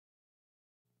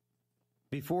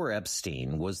Before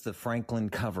Epstein was the Franklin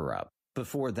cover-up.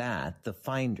 Before that, the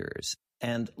Finders.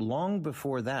 And long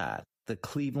before that, the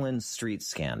Cleveland street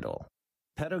scandal.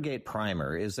 Pedogate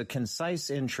Primer is a concise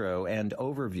intro and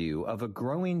overview of a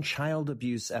growing child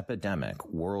abuse epidemic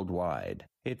worldwide.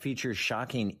 It features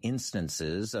shocking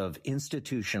instances of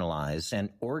institutionalized and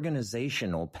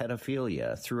organizational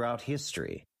pedophilia throughout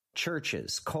history.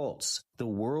 Churches, cults, the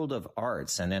world of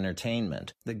arts and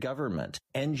entertainment, the government,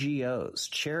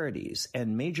 NGOs, charities,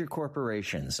 and major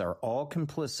corporations are all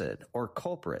complicit or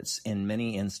culprits in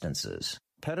many instances.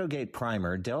 Pedogate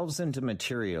Primer delves into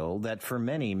material that for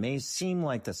many may seem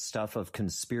like the stuff of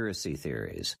conspiracy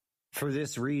theories. For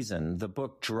this reason, the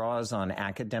book draws on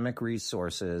academic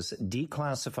resources,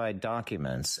 declassified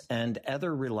documents, and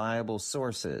other reliable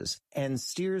sources, and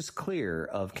steers clear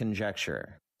of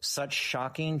conjecture. Such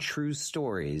shocking, true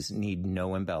stories need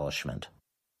no embellishment.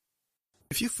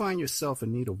 If you find yourself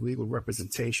in need of legal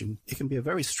representation, it can be a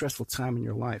very stressful time in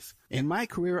your life. In my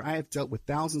career, I have dealt with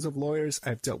thousands of lawyers,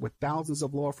 I've dealt with thousands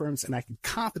of law firms, and I can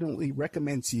confidently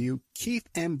recommend to you Keith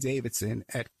M. Davidson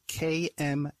at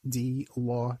kmdlaw.com.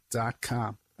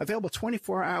 Available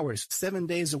 24 hours, 7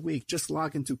 days a week. Just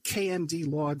log into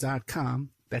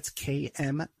kmdlaw.com. That's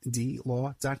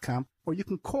kmdlaw.com. Or you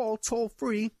can call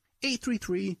toll-free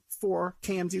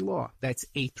 833-4KMD-LAW. That's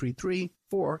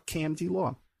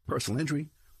 833-4KMD-LAW. Personal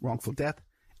injury, wrongful death,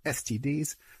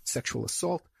 STDs, sexual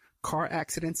assault, car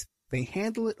accidents. They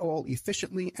handle it all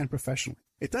efficiently and professionally.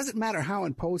 It doesn't matter how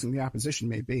imposing the opposition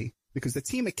may be, because the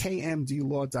team at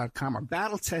kmdlaw.com are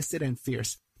battle-tested and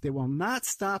fierce. They will not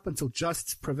stop until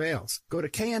justice prevails. Go to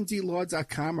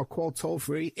kmdlaw.com or call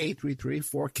toll-free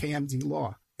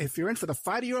 833-4KMD-LAW. If you're in for the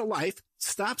fight of your life,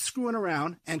 stop screwing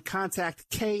around and contact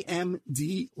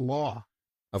KMD Law.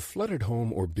 A flooded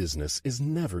home or business is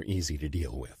never easy to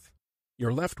deal with.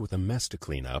 You're left with a mess to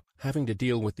clean up, having to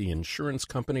deal with the insurance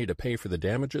company to pay for the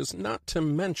damages, not to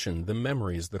mention the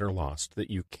memories that are lost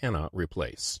that you cannot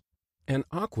replace. And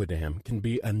Aquadam can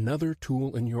be another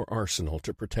tool in your arsenal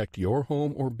to protect your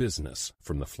home or business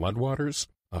from the floodwaters,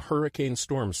 a hurricane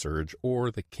storm surge,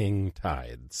 or the king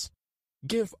tides.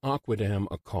 Give Aquadam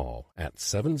a call at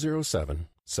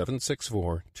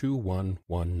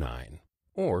 707-764-2119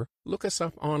 or look us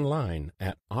up online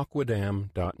at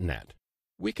aquadam.net.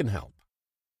 We can help.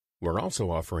 We're also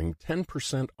offering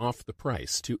 10% off the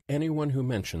price to anyone who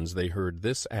mentions they heard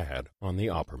this ad on the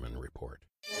Opperman Report.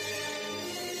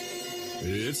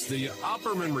 It's the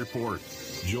Opperman Report.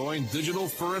 Join digital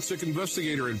forensic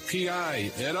investigator and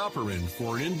PI Ed Opperman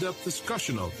for an in-depth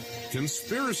discussion of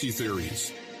conspiracy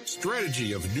theories,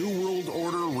 strategy of New World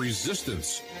Order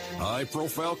resistance,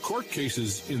 high-profile court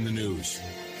cases in the news,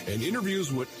 and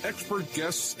interviews with expert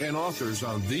guests and authors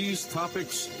on these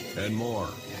topics and more.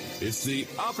 It's the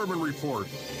Opperman Report.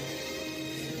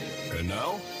 And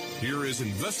now, here is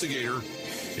investigator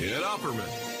Ed Opperman.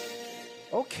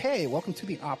 Okay, welcome to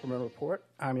the Opperman Report.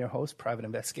 I'm your host, Private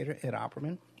Investigator Ed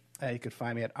Opperman. You can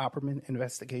find me at Opperman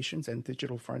Investigations and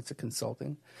Digital Forensic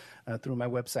Consulting through my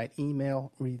website,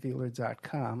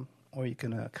 emailrevealer.com, or you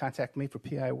can contact me for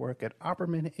PI work at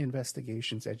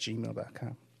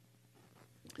oppermaninvestigations@gmail.com.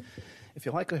 If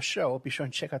you like our show, be sure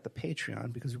and check out the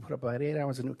Patreon, because we put up about 8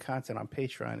 hours of new content on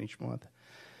Patreon each month.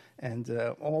 And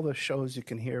all the shows you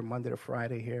can hear Monday to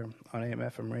Friday here on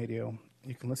AM/FM radio,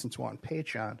 you can listen to on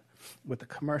Patreon with the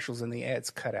commercials and the ads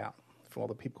cut out for all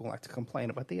the people who like to complain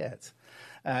about the ads.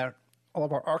 All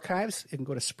of our archives, you can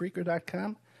go to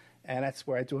Spreaker.com, and that's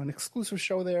where I do an exclusive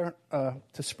show there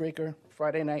to Spreaker,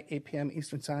 Friday night, 8 p.m.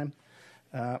 Eastern Time.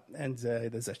 And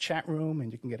there's a chat room,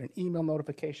 and you can get an email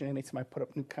notification anytime I put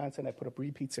up new content. I put up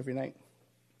repeats every night.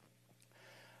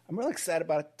 I'm really excited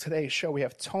about today's show. We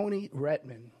have Tony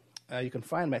Retman. You can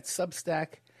find him at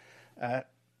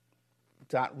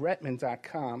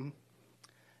substack.retman.com,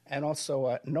 and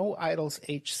also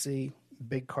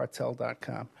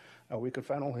noidolshcbigcartel.com, where you can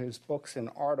find all his books and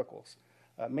articles.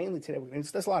 Mainly today,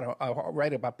 there's a lot of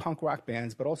writing about punk rock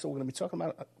bands, but also we're going to be talking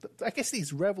about, I guess,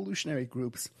 these revolutionary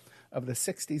groups of the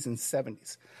 60s and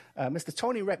 70s. Mr.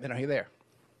 Tony Retman, are you there?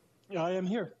 Yeah, I am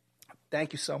here.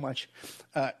 Thank you so much.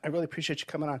 I really appreciate you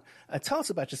coming on. Tell us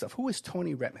about yourself. Who is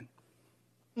Tony Retman?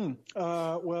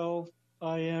 Well,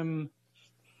 I'm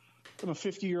a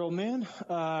 50-year-old man.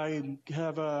 I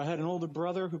have had an older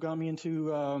brother who got me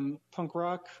into punk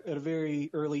rock at a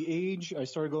very early age. I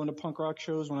started going to punk rock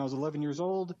shows when I was 11 years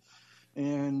old,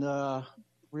 and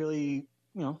really,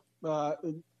 it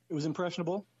was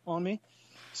impressionable on me.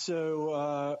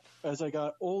 So as I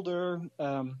got older,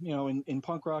 in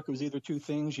punk rock, it was either two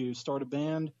things. You start a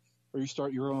band or you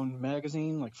start your own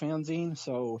magazine, like fanzine.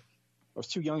 So I was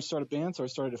too young to start a band, so I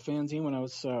started a fanzine when I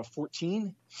was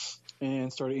 14.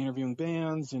 and started interviewing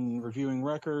bands and reviewing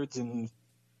records, and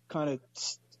kind of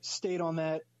stayed on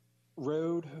that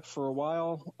road for a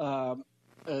while.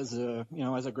 As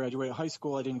I graduated high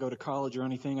school, I didn't go to college or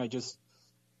anything. I just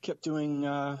kept doing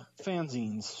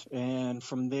fanzines, and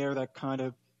from there, that kind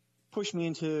of pushed me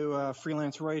into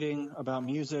freelance writing about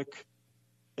music.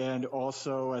 And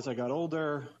also, as I got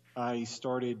older, I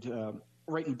started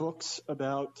writing books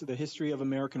about the history of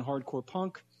American hardcore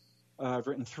punk. I've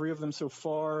written 3 of them so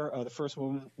far. The first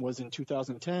one was in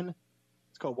 2010.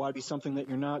 It's called Why Be Something That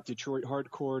You're Not, Detroit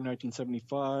Hardcore,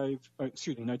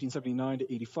 1979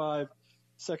 to 85.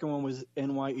 Second one was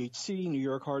NYHC, New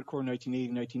York Hardcore,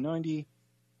 1980, 1990.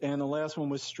 And the last one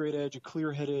was Straight Edge, A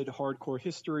Clear-Headed Hardcore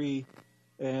History.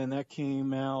 And that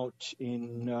came out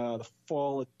in the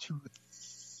fall of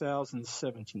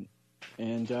 2017.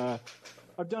 And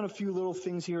I've done a few little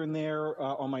things here and there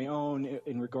on my own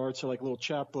in regards to like little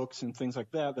chapbooks and things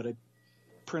like that I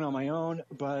print on my own.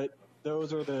 But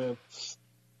those are the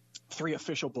 3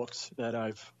 official books that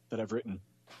I've written.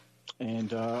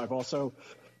 And I've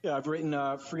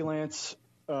written freelance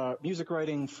music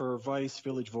writing for Vice,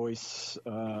 Village Voice,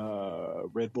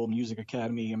 Red Bull Music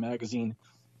Academy, a magazine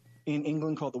in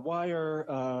England called The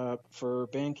Wire, for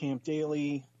Bandcamp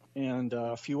Daily, and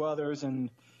a few others.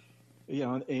 And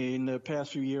in the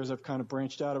past few years, I've kind of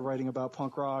branched out of writing about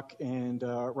punk rock and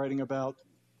writing about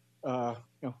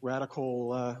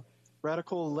radical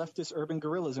leftist urban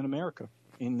guerrillas in America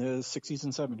in the 60s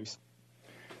and 70s.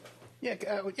 Yeah,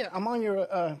 I'm on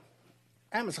your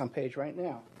Amazon page right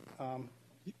now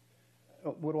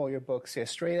with all your books here.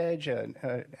 Straight Edge,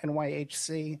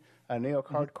 NYHC, New York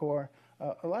Hardcore.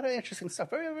 A lot of interesting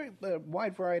stuff. Very, very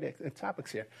wide variety of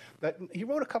topics here. But he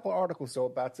wrote a couple of articles, though,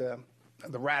 about the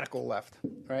radical left,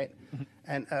 right?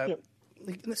 And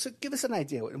so give us an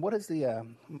idea. What are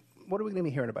we going to be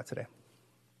hearing about today?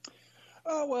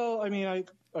 Well, I mean, I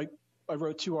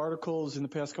wrote 2 articles in the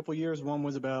past couple of years. One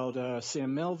was about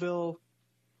Sam Melville,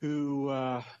 who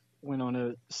went on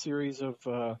a series of,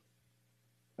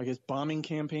 bombing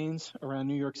campaigns around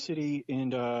New York City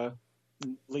in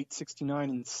late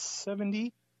 69 and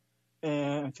 70,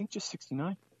 and I think just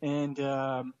 69, and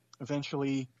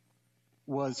eventually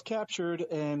was captured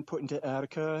and put into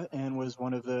Attica, and was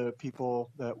one of the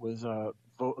people that was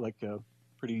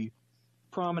pretty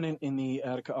prominent in the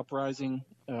Attica uprising.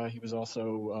 He was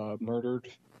also murdered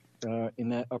in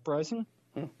that uprising.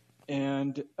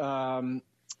 And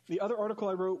the other article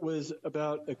I wrote was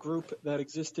about a group that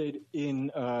existed in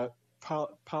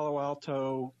Palo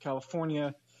Alto,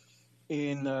 California,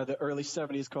 in the early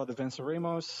 70s, called the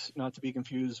Venceremos, not to be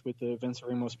confused with the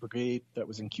Venceremos Brigade that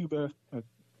was in Cuba at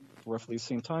roughly the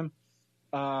same time.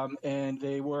 And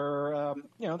they were,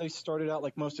 they started out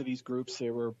like most of these groups. They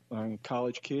were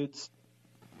college kids.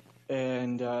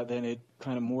 And then it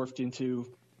kind of morphed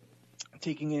into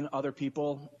taking in other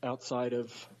people outside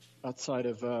of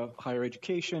higher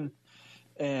education.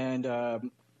 And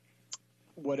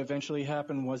what eventually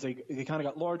happened was they kind of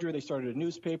got larger. They started a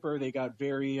newspaper. They got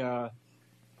very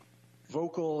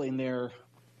vocal in their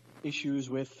issues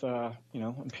with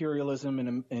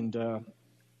imperialism and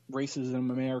racism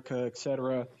in America, et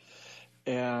cetera,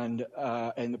 and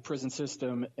the prison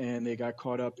system. And they got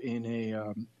caught up in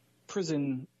a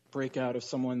prison breakout of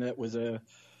someone that was a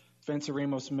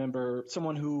Venceremos member,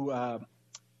 someone who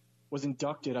was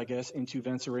inducted, I guess, into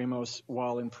Venceremos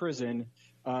while in prison.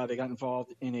 They got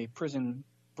involved in a prison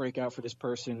breakout for this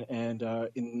person, and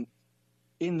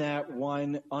in that,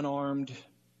 one unarmed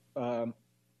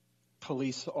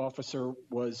police officer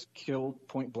was killed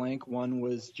point blank. One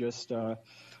was just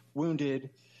wounded,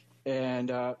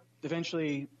 and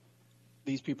eventually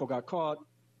these people got caught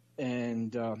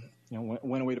and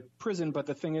went away to prison. But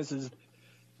the thing is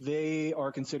they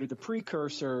are considered the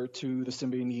precursor to the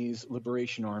Symbionese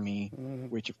Liberation Army,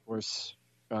 which of course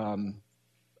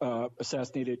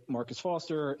assassinated Marcus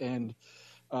Foster and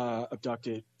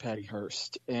abducted Patty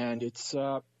Hearst. And it's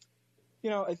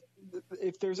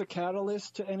if there's a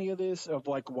catalyst to any of this, of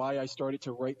like why I started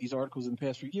to write these articles in the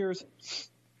past few years,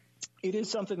 it is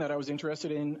something that I was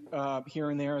interested in here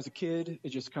and there as a kid. It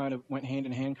just kind of went hand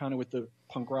in hand kind of with the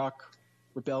punk rock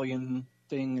rebellion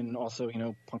thing. And also,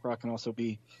 punk rock can also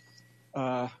be,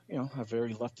 a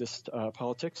very leftist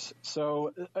politics.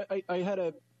 So I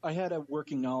had a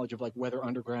working knowledge of like Weather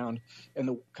Underground and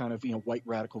the kind of, white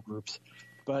radical groups.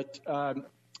 But I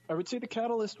would say the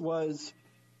catalyst was,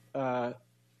 I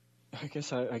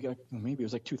guess maybe it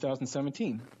was like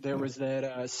 2017. There was that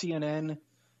CNN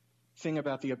thing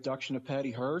about the abduction of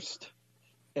Patty Hearst,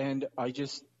 and I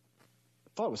just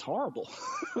thought it was horrible.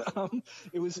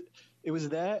 It was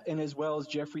that, and as well as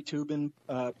Jeffrey Toobin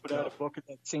put out a book at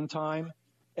that same time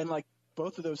And like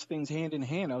both of those things hand in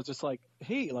hand, I was just like,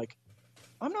 hey, like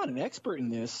I'm not an expert in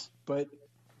this, but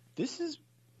this is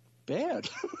bad.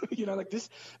 Like this,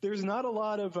 there's not a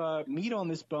lot of meat on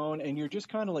this bone, and you're just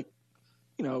kind of like,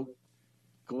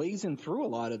 glazing through a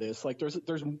lot of this. Like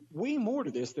there's way more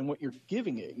to this than what you're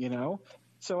giving it,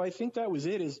 So I think that was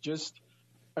it, is just,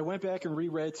 I went back and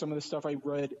reread some of the stuff I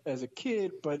read as a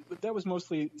kid, but that was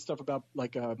mostly stuff about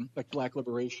like Black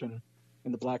liberation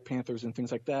and the Black Panthers and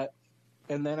things like that.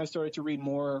 And then I started to read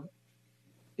more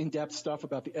in-depth stuff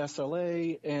about the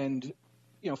SLA, and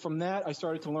from that I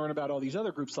started to learn about all these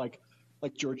other groups like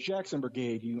George Jackson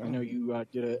Brigade. I know you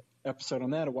did an episode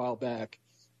on that a while back,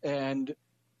 and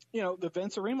the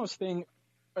Venceremos thing.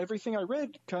 Everything I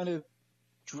read kind of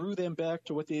drew them back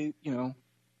to what they,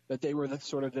 that they were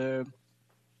the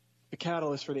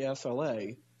catalyst for the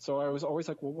SLA. So I was always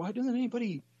like, well, why doesn't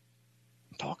anybody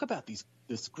talk about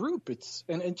this group?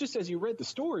 And just as you read the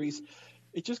stories,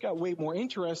 it just got way more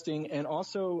interesting. And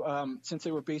also, since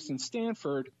they were based in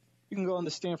Stanford, you can go on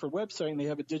the Stanford website and they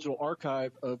have a digital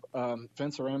archive of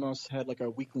Venceremos had like a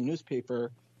weekly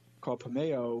newspaper called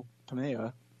Pamea,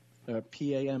 Pamoja, I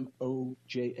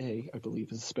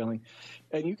believe is the spelling.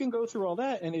 And you can go through all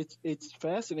that, and it's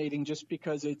fascinating just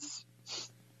because it's,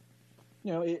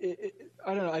 I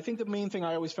don't know. I think the main thing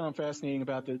I always found fascinating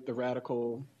about the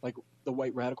radical, like the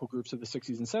white radical groups of the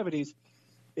 60s and 70s,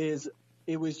 is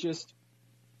it was just,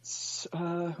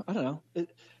 I don't know.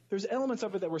 There's elements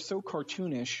of it that were so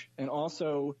cartoonish, and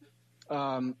also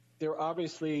they're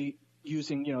obviously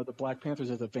using, the Black Panthers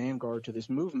as a vanguard to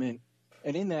this movement.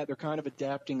 And in that, they're kind of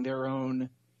adapting their own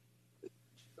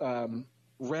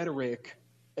rhetoric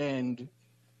and,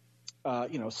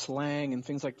 slang and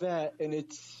things like that. And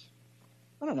it's,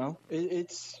 I don't know,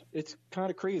 it's kind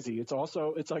of crazy. It's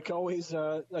also, it's like always,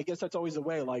 I guess that's always the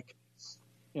way, like,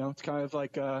 it's kind of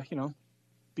like, Beatles,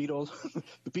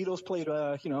 the Beatles played,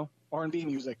 R&B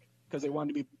music because they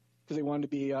wanted to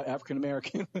be African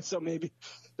American. So maybe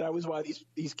that was why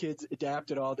these kids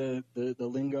adapted all the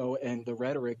lingo and the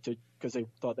rhetoric because they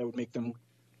thought that would make them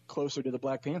closer to the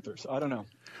Black Panthers. I don't know,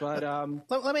 but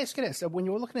let me ask you this: when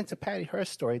you were looking into Patty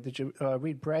Hearst's story, did you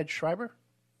read Brad Schreiber?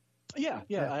 Yeah.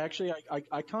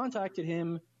 I contacted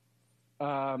him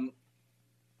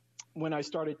when I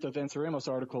started the Venceremos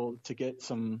article to get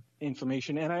some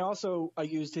information, and I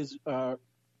used his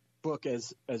book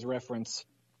as reference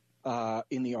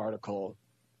in the article.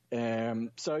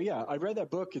 So yeah, I read that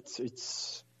book.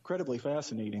 It's incredibly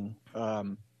fascinating.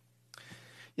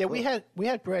 Yeah, we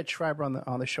had Brad Schreiber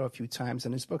on the show a few times,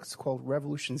 and his book is called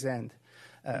Revolution's End,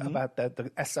 about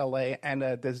the SLA, and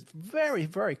there's very,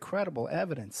 very credible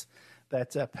evidence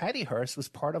that Patty Hearst was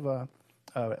part of a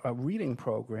reading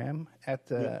program at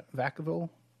Vacaville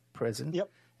prison. Yep.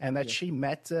 And that she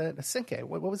met Sinke.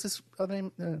 What was his other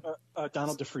name?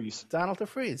 Donald DeFries. Donald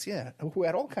DeFries, yeah, who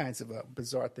had all kinds of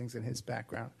bizarre things in his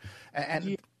background.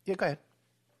 And go ahead.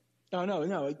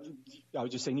 No. I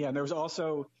was just saying, yeah. And there was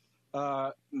also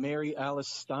Mary Alice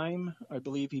Stein, I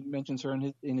believe he mentions her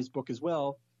in his book as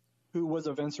well, who was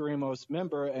a Venceremos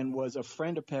member and was a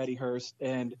friend of Patty Hearst.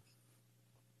 And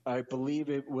I believe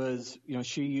it was,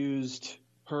 she used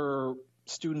her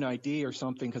student ID or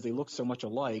something because they looked so much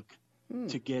alike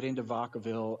to get into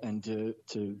Vacaville and to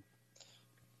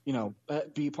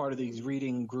be part of these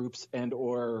reading groups and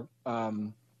or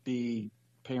be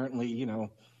apparently,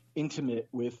 intimate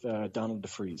with Donald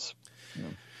DeFries.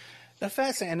 That's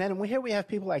fascinating. And then here we have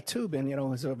people like Tubin,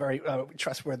 who's a very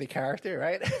trustworthy character,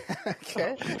 right?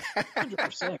 Okay.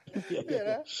 100%.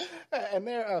 And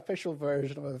their official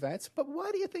version of events. But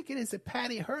why do you think it is that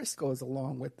Patty Hearst goes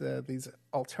along with these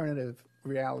alternative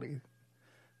reality?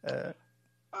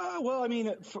 Well, I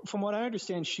mean, from what I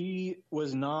understand, she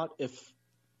was not.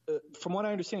 From what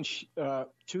I understand,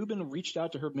 Tubin reached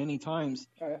out to her many times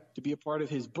to be a part of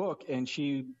his book, and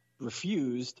she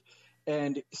refused.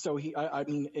 And so I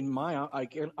mean, I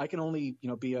can only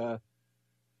be a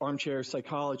armchair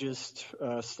psychologist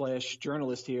 /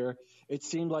 journalist here. It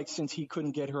seemed like since he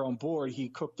couldn't get her on board, he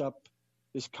cooked up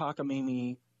this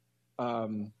cockamamie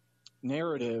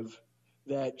narrative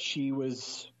that she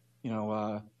was,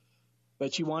 that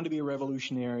she wanted to be a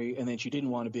revolutionary and then she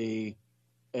didn't want to be,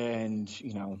 and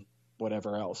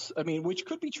whatever else. I mean, which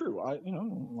could be true. I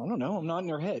don't know. I'm not in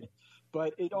her head.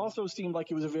 But it also seemed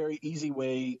like it was a very easy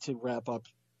way to wrap up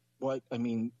what I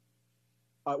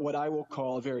will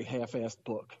call a very half-assed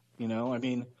book. I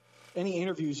mean, any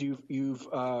interviews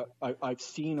I've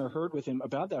seen or heard with him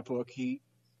about that book, he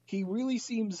really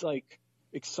seems like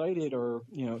excited or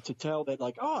to tell that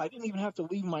like, oh, I didn't even have to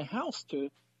leave my house to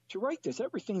write this.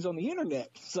 Everything's on the internet.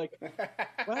 It's like,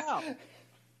 wow,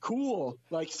 cool.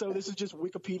 Like, so this is just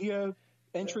Wikipedia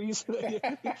entries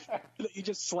that you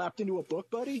just slapped into a book,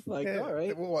 buddy. Like, all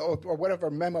right. Or whatever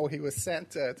memo he was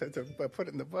sent to put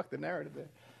it in the book, the narrative there.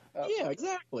 Yeah,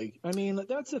 exactly. I mean,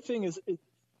 that's the thing is,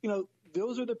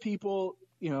 those are the people,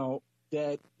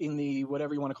 that in the,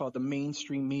 whatever you want to call it, the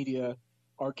mainstream media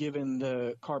are given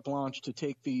the carte blanche to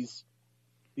take these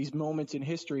moments in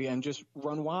history and just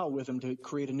run wild with them to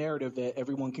create a narrative that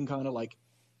everyone can kind of like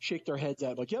shake their heads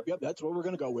at, like, yep, that's what we're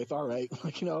going to go with. All right.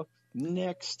 Like,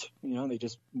 next, they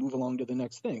just move along to the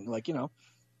next thing. Like, as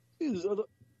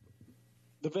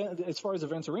far as the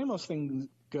Venceremos thing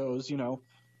goes, you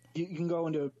can go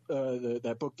into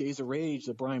that book, Days of Rage,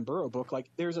 the Brian Burrow book.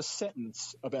 Like, there's a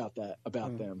sentence about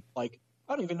them. Like,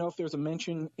 I don't even know if there's a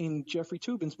mention in Jeffrey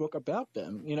Toobin's book about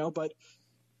them, but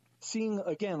seeing,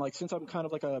 again, like, since I'm kind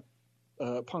of like a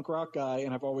punk rock guy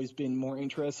and I've always been more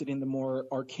interested in the more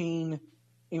arcane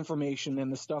information than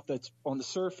the stuff that's on the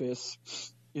surface,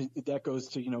 that goes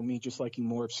to, me just liking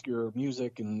more obscure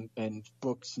music and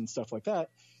books and stuff like that.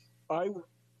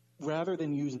 Rather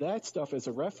than use that stuff as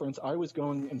a reference, I was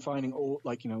going and finding old,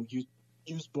 like,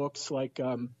 used books like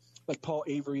Paul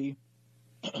Avery,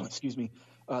 excuse me,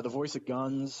 The Voice of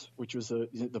Guns, which was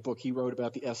the book he wrote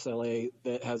about the SLA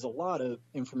that has a lot of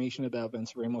information about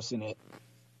Venceremos in it.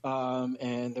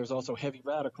 And there's also Heavy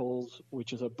Radicals,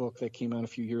 which is a book that came out a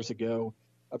few years ago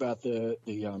about the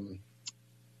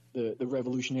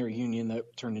Revolutionary Union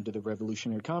that turned into the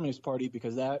Revolutionary Communist Party,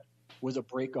 because that was a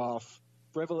break-off.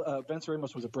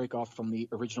 Venceremos was a break-off from the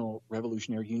original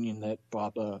Revolutionary Union that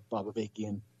Baba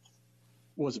Bakian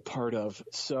was a part of.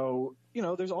 So,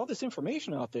 there's all this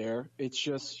information out there. It's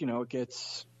just, it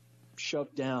gets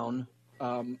shoved down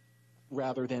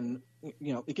rather than,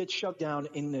 it gets shoved down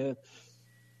in the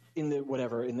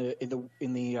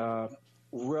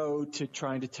road to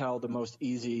trying to tell the most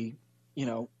easy,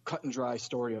 cut and dry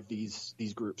story of these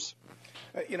groups.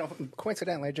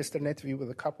 Coincidentally, I just did an interview with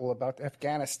a couple about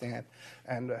Afghanistan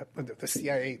and the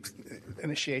CIA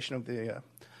initiation of the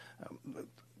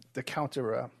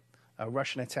counter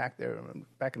Russian attack there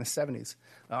back in the 70s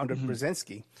under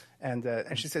Brzezinski. And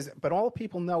she says, but all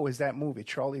people know is that movie,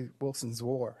 Charlie Wilson's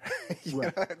War.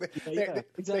 Right.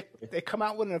 Exactly. They come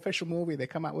out with an official movie, they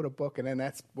come out with a book, and then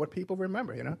that's what people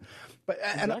remember, But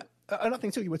and another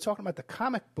thing, too, you were talking about the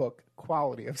comic book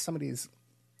quality of some of these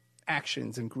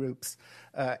actions and groups.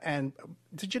 And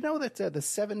did you know that the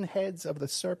 7 heads of the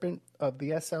serpent of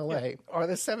the SLA are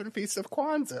the 7 feasts of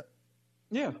Kwanzaa?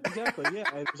 Yeah, exactly. Yeah,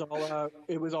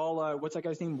 it was all. What's that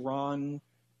guy's name? Ron,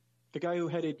 the guy who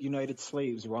headed United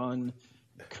Slaves. Ron.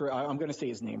 I'm going to say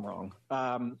his name wrong.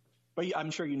 But yeah,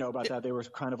 I'm sure you know about that. They were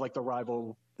kind of like the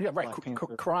rival. Yeah, right.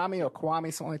 Kwame or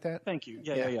Kwame, something like that. Thank you.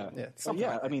 Yeah.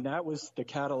 I mean, that was the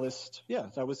catalyst. Yeah,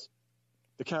 that was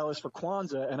the catalyst for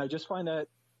Kwanzaa, and I just find that.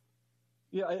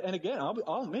 Yeah, and again,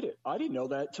 I'll admit it. I didn't know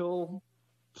that till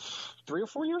 3 or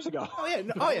 4 years ago.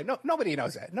 No, nobody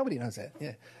knows that. Nobody knows that.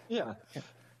 Yeah.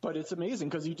 But it's amazing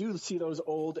because you do see those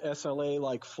old SLA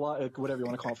like whatever you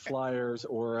want to call it, flyers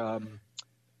or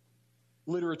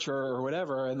literature or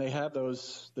whatever, and they have the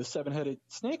 7-headed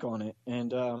snake on it.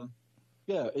 And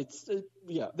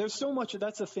there's so much.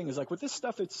 That's the thing is like with this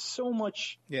stuff, it's so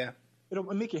much. Yeah. It'll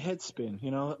make your head spin,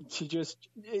 to just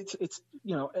it's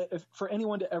if, for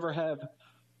anyone to ever have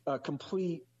a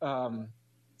complete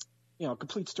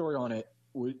complete story on it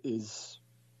would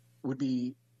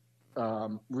be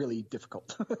really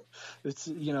difficult. It's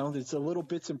it's a little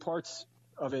bits and parts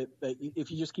of it that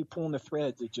if you just keep pulling the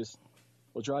threads, it just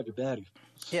will drive you batty.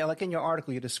 Yeah, like in your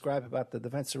article, you describe about the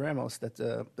Venceremos that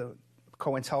the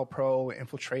COINTELPRO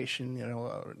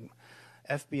infiltration,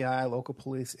 FBI, local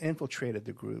police infiltrated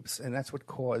the groups, and that's what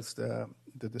caused the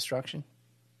destruction.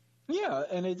 Yeah,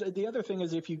 and the other thing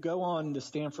is if you go on the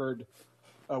Stanford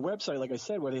website, like I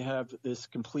said, where they have this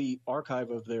complete archive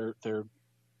of their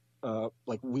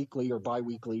like weekly or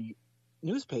biweekly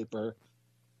newspaper,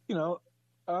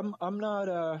 I'm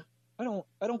not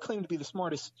I don't claim to be the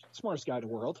smartest guy in the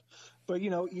world, but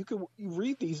you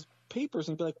read these papers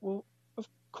and be like, well, of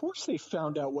course they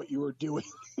found out what you were doing.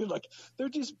 Like they're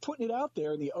just putting it out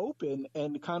there in the open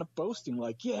and kind of boasting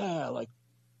like, yeah, like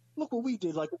look what we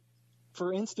did. Like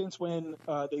for instance, when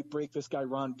they break this guy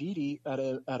Ron Beatty out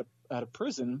of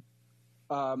prison,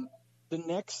 the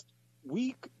next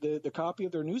week the copy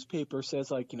of their newspaper says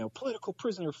like, political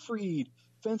prisoner freed,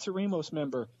 Venceremos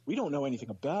member. We don't know anything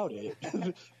about it,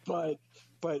 but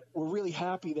we're really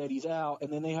happy that he's out.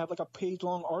 And then they have like a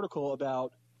page-long article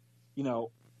about,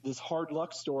 this hard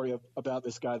luck story about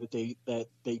this guy that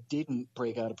they didn't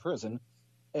break out of prison.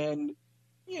 And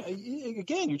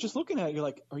again, you're just looking at it, you're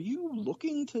like, are you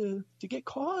looking to get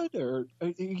caught, or are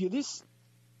you this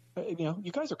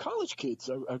you guys are college kids.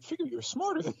 I figure you're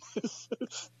smarter than this.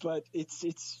 But it's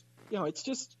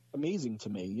just amazing to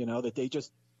me, that they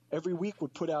just every week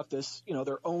would put out this,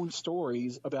 their own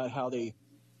stories about how they,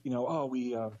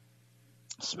 we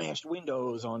smashed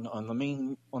windows on the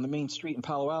main street in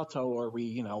Palo Alto, or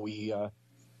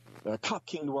a cop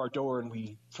came to our door and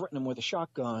we threatened him with a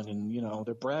shotgun, and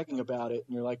they're bragging about it,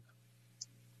 and you're like,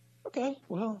 okay,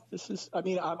 well,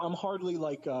 I'm hardly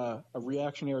like a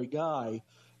reactionary guy,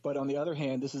 but on the other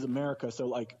hand, this is America, so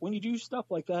like when you do stuff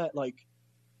like that, like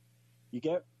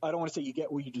I don't want to say you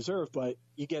get what you deserve, but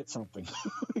you get something.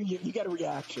 you get a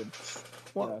reaction.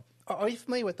 Well, are you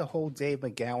familiar with the whole Dave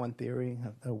McGowan theory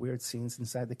of weird scenes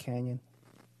inside the canyon?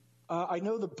 I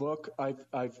know the book. I've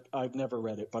never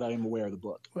read it, but I am aware of the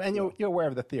book. And you're aware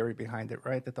of the theory behind it,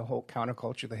 right? That the whole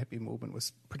counterculture, the hippie movement,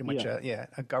 was pretty much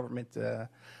a government.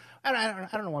 I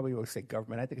don't know why we always say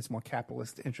government. I think it's more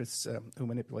capitalist interests who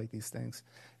manipulate these things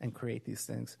and create these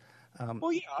things.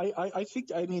 Well, yeah, I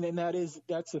think. I mean, and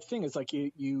that's the thing. It's like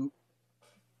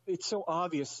it's so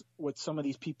obvious what some of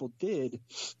these people did,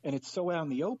 and it's so out in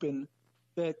the open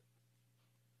that.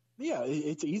 Yeah,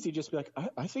 it's easy to just be like,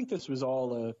 I think this was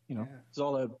all it's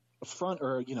all a front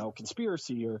or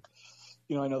conspiracy, or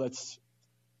I know that's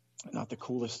not the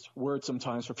coolest word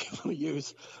sometimes for people to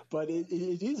use, but it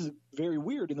is very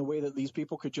weird in the way that these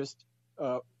people could just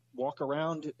walk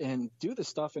around and do this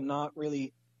stuff and not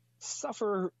really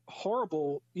suffer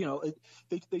horrible.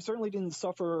 They certainly didn't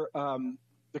suffer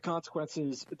the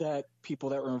consequences that people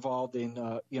that were involved in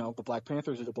the Black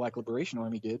Panthers or the Black Liberation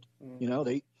Army did.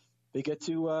 They get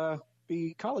to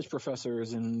be college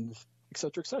professors and et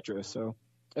cetera, et cetera. So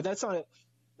and that's not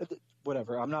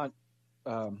whatever. I'm not.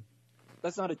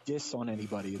 That's not a diss on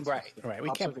anybody. It's right. We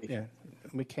can't. Yeah,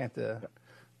 we can't.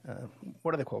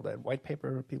 What are they called? White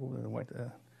paper people? White.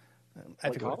 I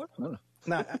forget. I don't know.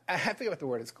 No, I forget what the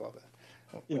word is called.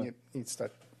 When you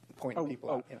start pointing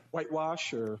people out.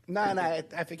 Whitewash or no.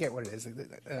 I forget what it is.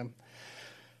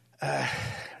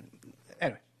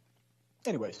 Anyway.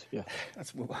 Anyways, yeah.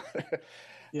 Let's move on.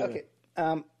 Yeah. Okay.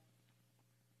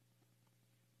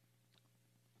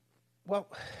 Well,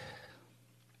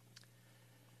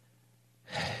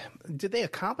 did they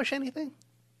accomplish anything?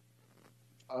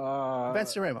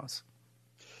 Vince Ramos.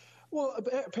 Well,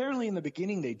 apparently in the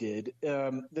beginning they did.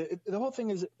 The whole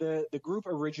thing is the group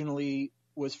originally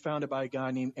was founded by a guy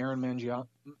named Aaron Mangiano.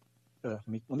 Let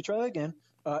me try that again.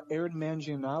 Aaron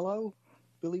Mangianello, I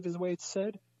believe is the way it's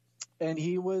said. And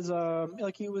he was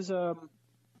like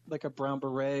a brown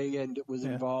beret and was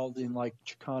involved in like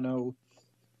Chicano,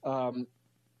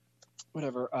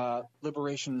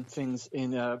 liberation things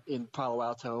in Palo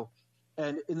Alto.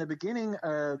 And in the beginning,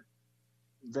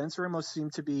 Vince Ramos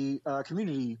seemed to be a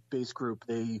community-based group.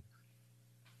 They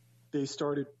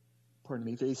started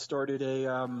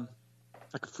a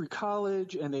like a free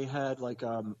college, and they had like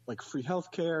free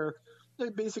healthcare.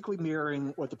 They're basically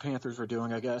mirroring what the Panthers were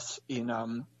doing, I guess, in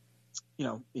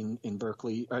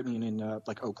Berkeley. I mean, in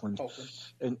like Oakland.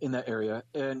 In that area,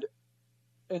 and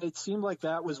it seemed like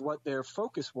that was what their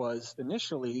focus was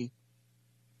initially.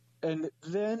 And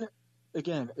then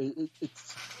again,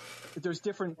 there's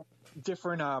different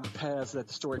paths that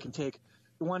the story can take.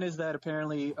 The one is that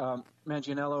apparently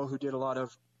Manganiello, who did a lot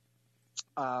of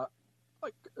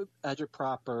like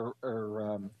agitprop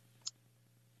or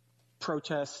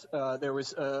protests, there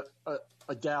was a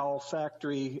Dow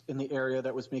factory in the area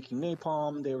that was making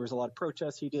napalm. There was a lot of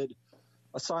protests. He did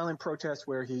a silent protest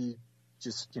where he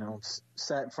just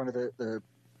sat in front of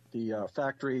the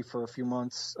factory for a few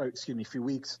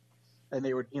weeks, and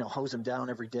they would hose him down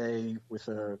every day with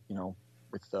a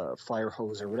fire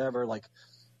hose or whatever. Like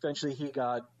eventually he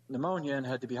got pneumonia and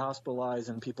had to be hospitalized,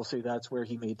 and people say that's where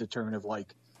he made the turn of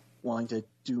like wanting to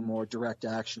do more direct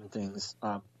action things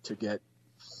to get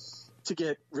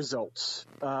results.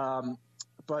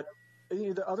 But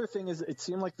the other thing is, it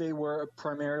seemed like they were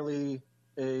primarily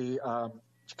a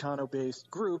Chicano-based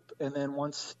group, and then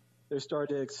once they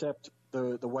started to accept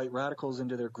the white radicals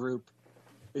into their group,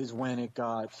 is when it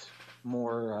got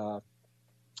more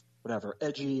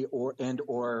edgy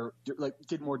or like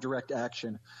did more direct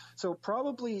action. So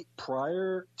probably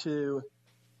prior to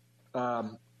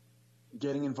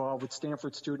getting involved with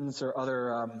Stanford students or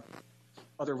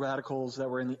other radicals that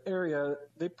were in the area,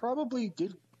 they probably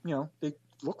did. They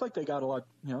looked like they got a lot.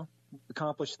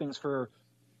 Accomplished things for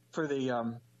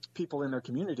the people in their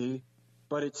community.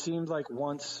 But it seemed like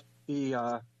once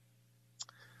the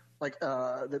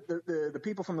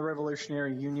people from the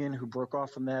Revolutionary Union who broke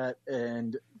off from that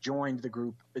and joined the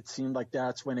group, it seemed like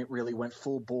that's when it really went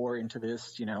full bore into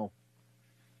this,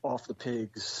 off the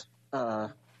pigs,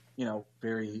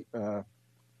 very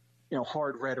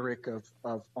hard rhetoric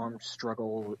of armed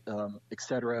struggle,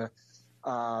 etc.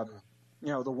 The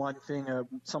one thing,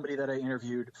 somebody that I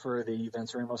interviewed for the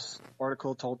Vince Ramos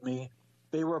article told me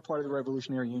they were a part of the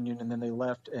Revolutionary Union and then they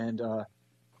left. And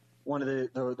one of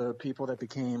the people that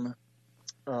became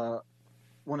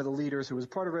one of the leaders who was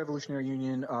part of the Revolutionary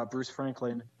Union, Bruce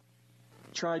Franklin,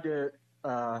 tried to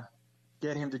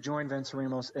get him to join Vince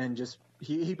Ramos, and just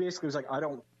he basically was like, I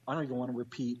don't even want to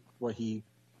repeat what he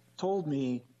told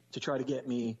me to try to get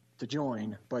me to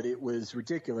join, but it was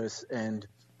ridiculous. And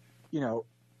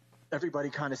everybody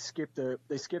kind of skipped the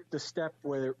step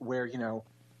where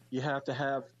you have to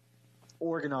have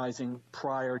organizing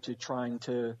prior to trying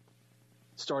to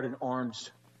start an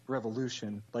armed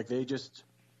revolution. Like, they just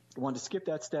wanted to skip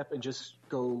that step and just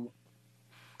go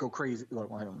crazy.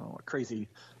 Well, I don't know, crazy.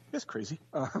 It's crazy,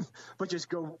 but just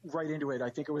go right into it. I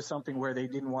think it was something where they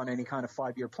didn't want any kind of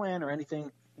 5-year plan or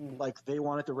anything. Like, they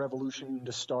wanted the revolution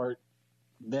to start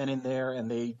then and there,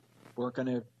 and they weren't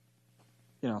going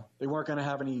to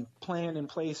have any plan in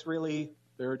place, really.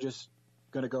 They were just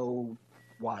going to go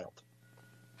wild.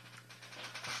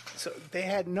 So they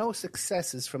had no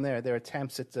successes from their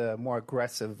attempts at more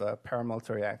aggressive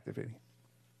paramilitary activity?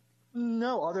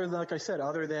 No, other than, like I said,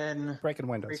 breaking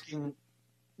windows.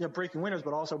 Breaking windows,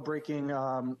 but also breaking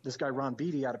this guy Ron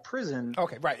Beatty out of prison.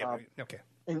 Okay, right. Okay.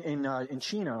 In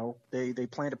Chino, they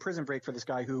planned a prison break for this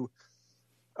guy who,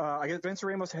 I guess Vince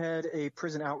Ramos had a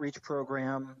prison outreach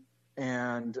program,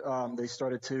 and they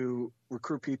started to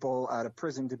recruit people out of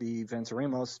prison to be Vince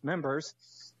Ramos members.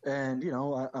 And,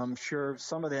 I'm sure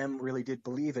some of them really did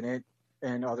believe in it,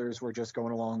 and others were just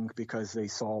going along because they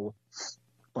saw a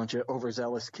bunch of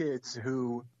overzealous kids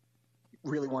who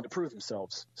really wanted to prove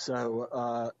themselves.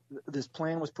 So this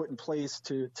plan was put in place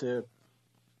to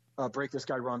break this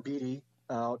guy Ron Beatty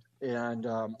out. And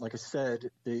like I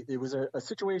said, it was a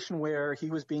situation where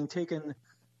he was being taken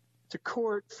to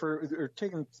court for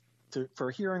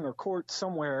a hearing or court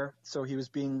somewhere. So he was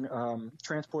being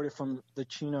transported from the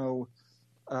Chino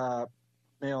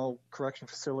male correction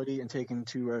facility and taken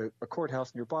to a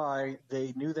courthouse nearby.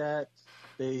 They knew that.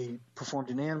 They performed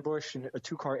an ambush, a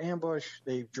 2-car ambush.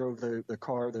 They drove the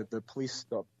car, the police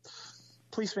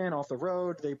van off the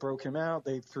road. They broke him out.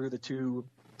 They threw the 2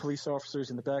 police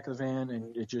officers in the back of the van,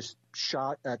 and it just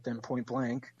shot at them point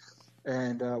blank.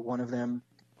 And one of them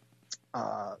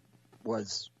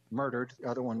was murdered. The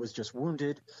other one was just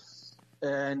wounded.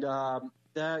 And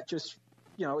that just,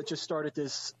 it just started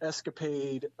this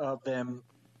escapade of them,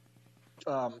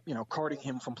 carting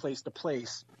him from place to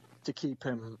place to keep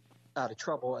him out of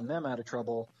trouble and them out of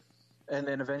trouble. And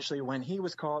then eventually, when he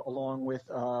was caught along with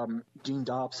Gene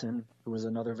Dobson, who was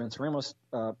another Vince Ramos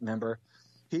member,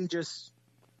 he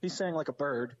sang like a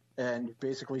bird and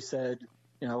basically said,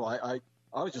 I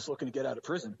was just looking to get out of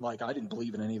prison. Like, I didn't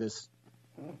believe in any of this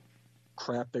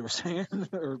crap they were saying.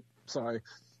 Or sorry,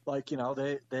 like, he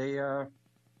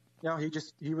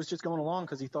was just going along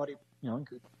because he thought he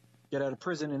could get out of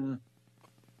prison, and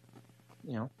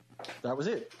that was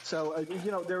it. So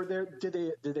did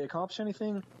they accomplish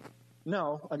anything?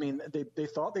 No. I mean, they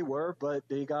thought they were, but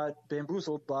they got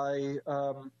bamboozled by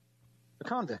a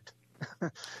convict.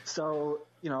 So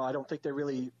I don't think they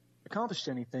really accomplished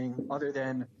anything other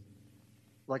than,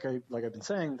 like I've been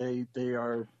saying,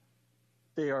 they're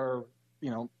the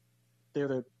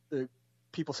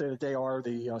people say that they are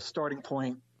the starting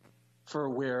point for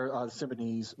where the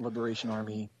Symbionese Liberation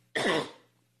Army,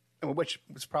 which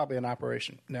was probably an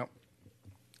operation. No.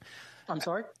 I'm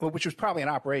sorry? Well, which was probably an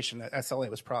operation. SLA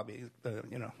was probably,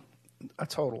 a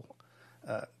total.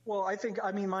 Well, I think,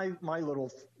 my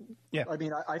little, yeah.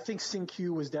 I think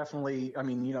Sin-Q was definitely,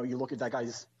 you look at that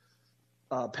guy's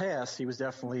past, he was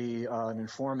definitely an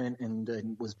informant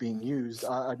and was being used.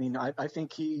 I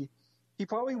think he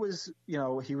probably was,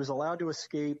 he was allowed to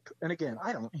escape. And again,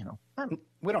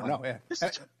 we don't know. Yeah.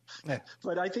 Yeah.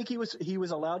 But I think he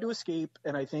was allowed to escape.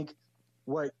 And I think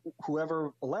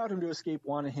whoever allowed him to escape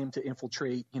wanted him to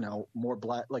infiltrate, more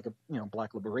black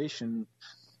liberation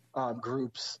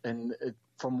groups. And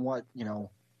from what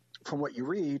you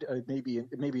read, maybe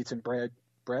it's in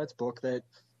Brad's book that,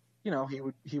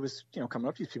 he was coming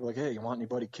up to these people like, hey, you want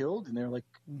anybody killed? And they're like,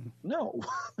 no.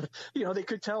 They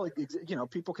could tell,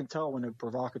 people can tell when a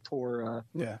provocateur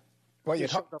yeah. Well,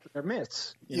 you'd hope up in their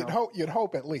midst. You'd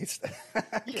hope at least.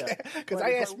 Yeah, because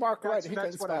I asked Mark Wright, he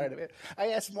couldn't spot it. I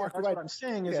asked Mark Wright. What I'm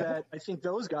saying is that I think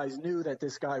those guys knew that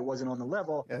this guy wasn't on the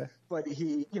level, but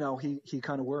he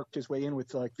kind of worked his way in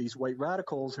with like these white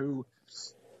radicals who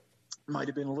might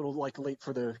have been a little like late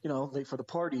for the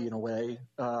party in a way.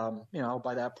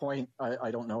 By that point, I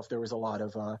don't know if there was a lot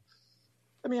of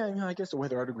I mean, I guess the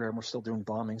Weather Underground were still doing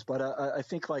bombings, but I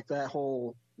think like that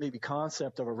whole maybe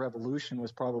concept of a revolution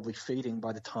was probably fading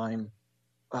by the time,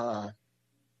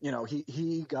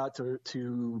 he got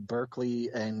to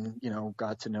Berkeley and,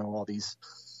 got to know all these,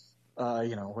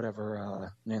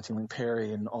 Nancy Lynn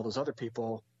Perry and all those other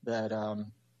people that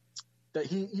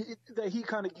he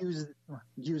kind of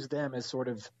used them as sort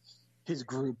of his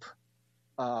group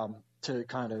to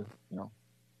kind of,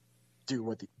 do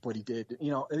what he did.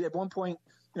 At one point,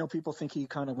 people think he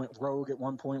kind of went rogue at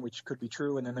one point, which could be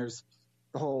true. And then there's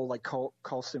the whole like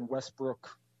Colson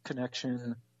Westbrook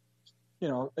connection.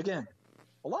 Again,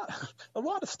 a lot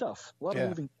of stuff, a lot of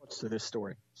moving parts to this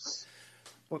story.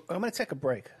 Well, I'm going to take a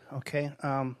break, okay?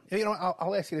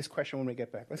 I'll ask you this question when we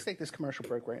get back. Let's take this commercial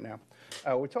break right now.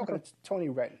 We're talking to Tony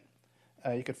Retman.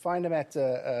 You can find him at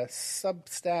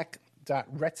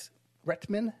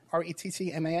substack.retman,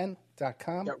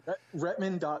 RETTMAN.com. Yeah,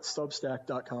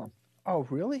 Retman.substack.com. Oh,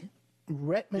 really?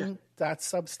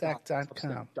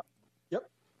 Retman.substack.com. Yep.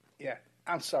 Yeah.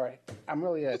 I'm sorry. I'm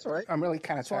really right. I'm really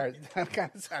kind of tired. I'm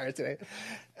kind of tired today.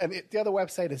 And the other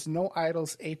website is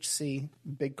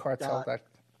noidolshcbigcartel.com.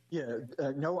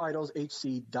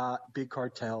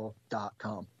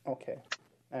 noidolshc.bigcartel.com. Okay.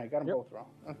 I got them both wrong.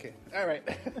 Okay. All right.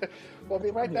 We'll be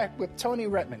right back with Tony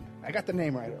Retman. I got the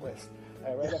name right at least.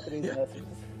 Right after these messages.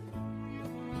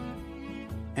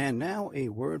 And now a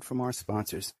word from our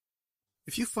sponsors.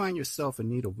 If you find yourself in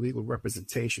need of legal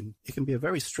representation, it can be a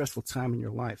very stressful time in your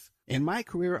life. In my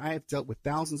career, I have dealt with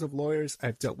thousands of lawyers,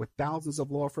 I've dealt with thousands of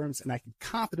law firms, and I can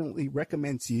confidently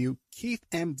recommend to you Keith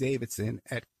M. Davidson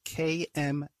at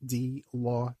kmdlaw.com.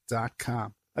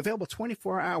 Available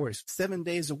 24 hours, 7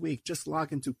 days a week. Just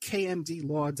log into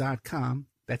kmdlaw.com.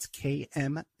 That's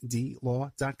kmdlaw.com.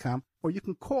 Or you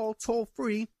can call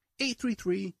toll-free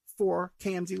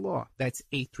 833-4KMD-LAW. That's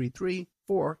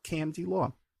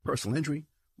 833-4KMD-LAW. Personal injury,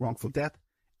 wrongful death,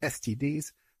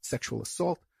 STDs, sexual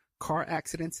assault, car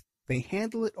accidents. They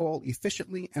handle it all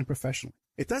efficiently and professionally.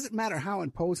 It doesn't matter how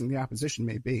imposing the opposition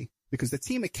may be, because the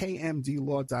team at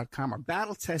kmdlaw.com are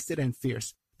battle-tested and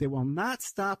fierce. They will not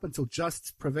stop until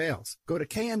justice prevails. Go to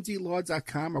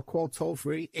kmdlaw.com or call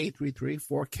toll-free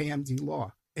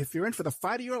 833-4KMD-LAW. If you're in for the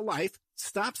fight of your life,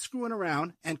 stop screwing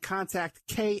around and contact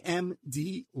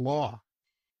KMD Law.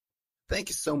 Thank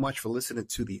you so much for listening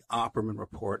to the Opperman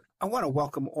Report. I want to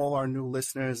welcome all our new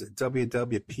listeners at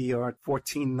WWPR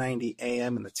 1490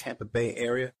 AM in the Tampa Bay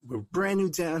area. We're brand new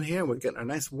down here. We're getting a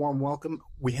nice warm welcome.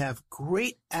 We have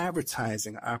great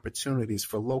advertising opportunities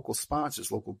for local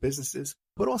sponsors, local businesses,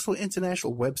 but also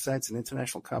international websites and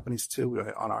international companies too.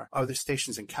 We're on our other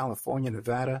stations in California,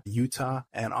 Nevada, Utah,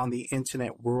 and on the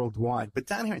internet worldwide. But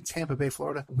down here in Tampa Bay,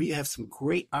 Florida, we have some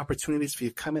great opportunities for you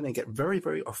to come in and get very,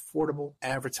 very affordable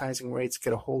advertising rates.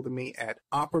 Get a hold of me at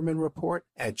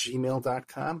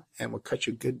oppermanreport@gmail.com and we'll cut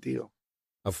you a good deal.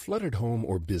 A flooded home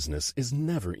or business is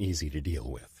never easy to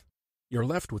deal with. You're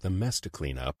left with a mess to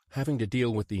clean up, having to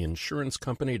deal with the insurance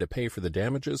company to pay for the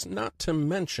damages, not to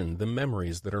mention the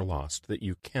memories that are lost that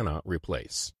you cannot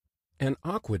replace. And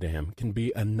Aquadam can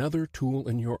be another tool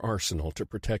in your arsenal to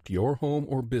protect your home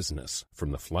or business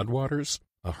from the floodwaters,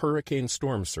 a hurricane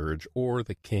storm surge, or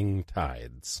the king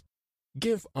tides.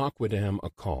 Give Aquadam a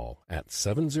call at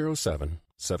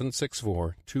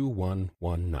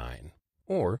 707-764-2119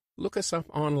 or look us up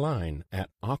online at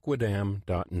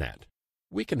aquadam.net.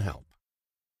 We can help.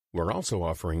 We're also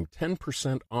offering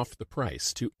 10% off the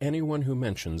price to anyone who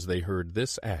mentions they heard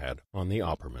this ad on the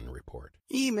Opperman Report.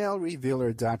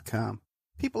 Emailrevealer.com.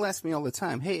 People ask me all the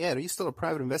time, hey, Ed, are you still a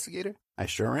private investigator? I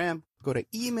sure am. Go to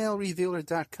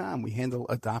emailrevealer.com. We handle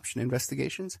adoption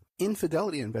investigations,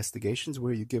 infidelity investigations,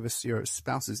 where you give us your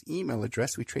spouse's email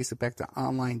address. We trace it back to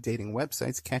online dating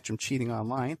websites, catch them cheating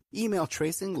online, email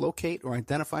tracing, locate or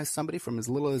identify somebody from as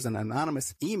little as an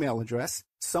anonymous email address.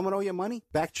 Someone owe you money?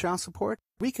 Back child support?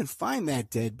 We can find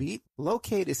that deadbeat,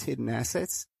 locate his hidden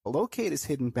assets, locate his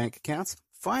hidden bank accounts,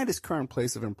 find his current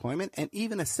place of employment, and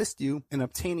even assist you in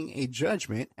obtaining a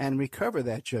judgment and recover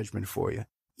that judgment for you.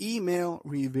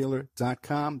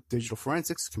 Emailrevealer.com. Digital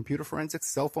forensics, computer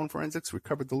forensics, cell phone forensics,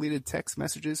 recover deleted text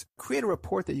messages. Create a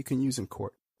report that you can use in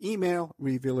court.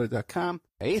 Emailrevealer.com,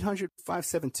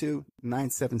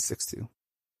 800-572-9762.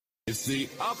 It's the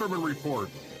Opperman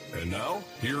Report. And now,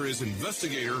 here is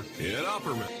investigator Ed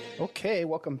Opperman. Okay,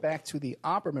 welcome back to the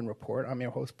Opperman Report. I'm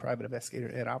your host, private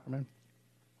investigator Ed Opperman.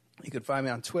 You can find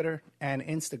me on Twitter and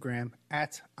Instagram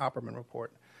at Opperman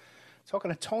Report.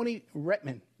 Talking to Tony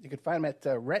Retman. You can find him at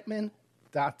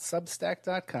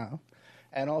retman.substack.com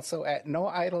and also at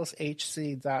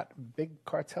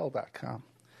noidolshc.bigcartel.com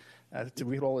to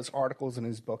read all his articles and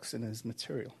his books and his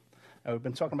material. We've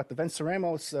been talking about the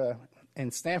Venceremos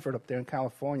in Stanford up there in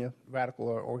California, radical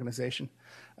organization,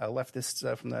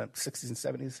 leftists from the 60s and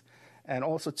 70s. And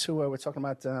also, too, we're talking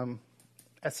about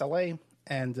SLA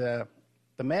and the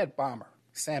Mad Bomber,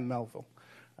 Sam Melville,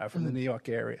 from the New York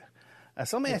area.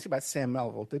 So let me ask you about Sam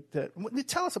Melville.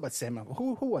 Tell us about Sam Melville.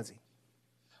 Who was he?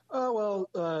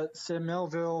 Sam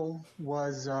Melville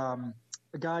was a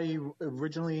guy who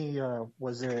originally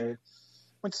went to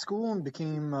school and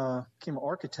became an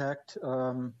architect.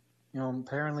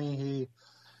 Apparently he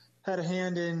had a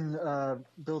hand in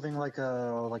building like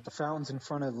the fountains in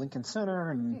front of Lincoln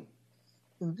Center, and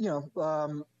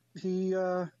he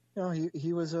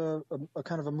was a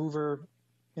kind of a mover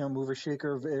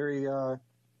shaker, very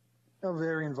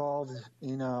involved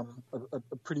in a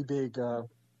pretty big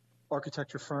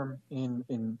architecture firm in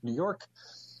New York,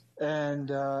 and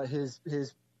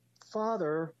his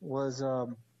father was, I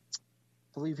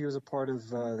believe he was a part of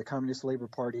the Communist Labor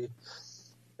Party,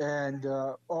 and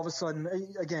all of a sudden,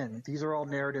 again, these are all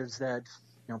narratives that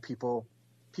people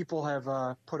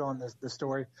have put on the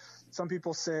story. Some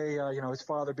people say his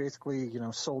father basically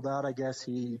sold out. I guess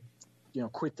he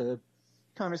quit the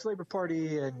Communist Labor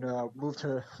Party and moved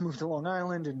to Long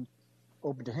Island and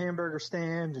opened a hamburger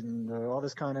stand and all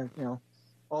this kind of,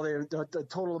 all the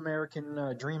total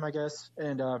American dream, I guess.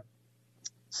 And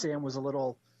Sam was a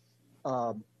little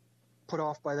put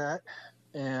off by that.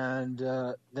 And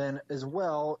then as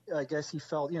well, I guess he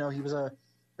felt, he was a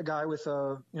guy with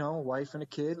a wife and a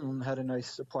kid and had a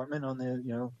nice apartment on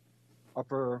the,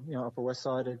 upper west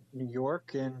side of New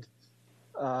York, and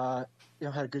had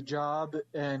a good job,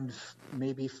 and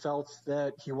maybe felt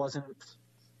that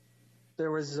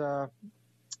there was a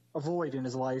void in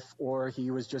his life, or he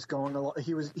was just going along.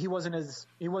 He wasn't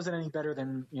any better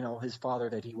than his father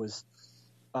that he was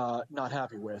not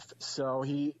happy with. So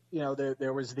he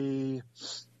there was the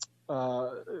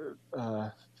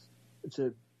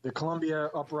Columbia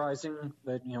uprising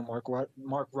that Mark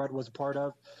Rudd was a part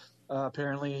of.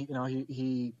 Apparently,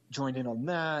 he joined in on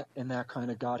that, and that kind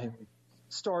of got him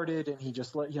started. And he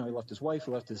just he left his wife,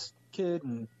 he left his kid,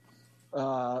 and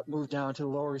moved down to the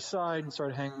Lower East Side and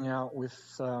started hanging out with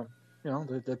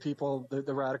the people,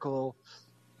 the radical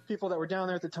people that were down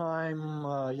there at the time.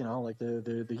 Like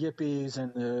the yippies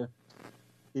and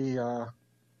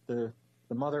the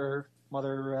mother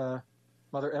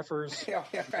effers.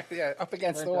 Yeah, up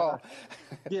against the wall.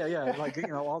 Like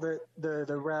all the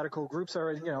radical groups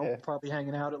are probably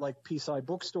hanging out at like Peace-Eye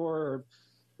bookstore, or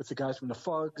with the guys from the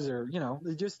Fugs, or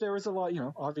there was a lot,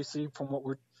 obviously from what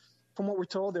we're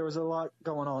told, there was a lot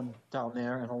going on down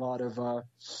there, and a lot of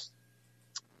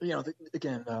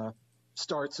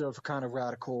starts of kind of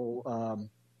radical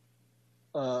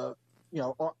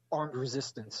armed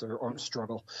resistance or armed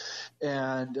struggle.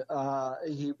 And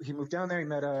he moved down there. He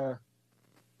met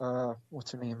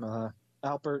what's her name?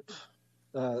 Albert.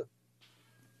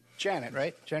 Janet,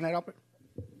 right? Janet Albert?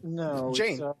 No.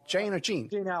 Jane. Jane or Jean?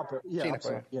 Jane Albert. Yeah. Jane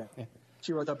Albert, yeah.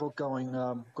 She wrote that book, Growing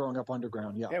Up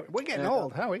Underground. Yeah. We're getting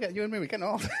old, huh? You and me, we're getting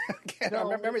old.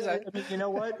 You know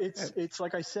what? It's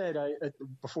like I said,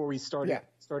 before we started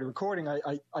recording,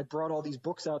 I brought all these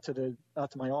books out to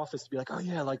my office to be like, oh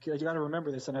yeah, like you got to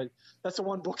remember this, and that's the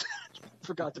one book I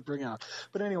forgot to bring out.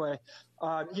 But anyway,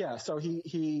 so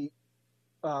he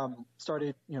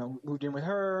started, moved in with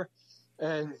her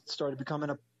and started becoming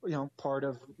a part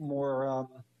of more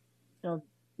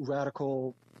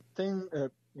radical thing.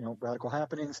 Radical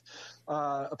happenings.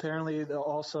 Apparently,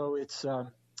 also it's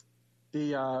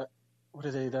the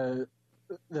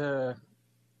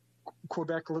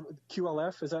Quebec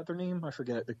QLF, is that their name? I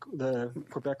forget. The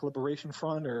Quebec Liberation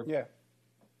Front, or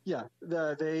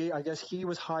I guess he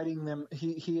was hiding them.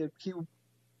 He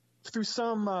through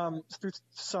some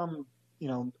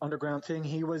underground thing.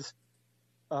 He was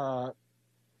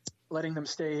letting them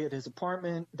stay at his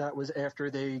apartment. That was after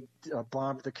they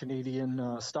bombed the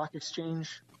Canadian Stock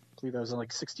Exchange. I believe that was in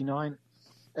like 1969.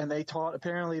 And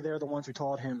apparently they're the ones who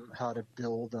taught him how to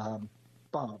build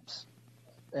bombs.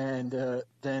 And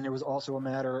then it was also a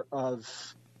matter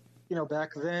of,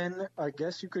 back then, I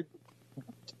guess you could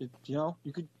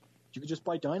just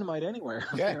buy dynamite anywhere.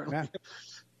 Yeah.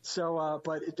 So,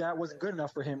 but that wasn't good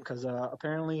enough for him, because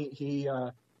apparently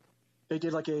they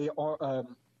did like they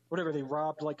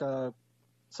robbed like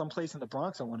some place in the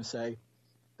Bronx, I want to say,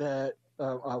 that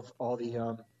of all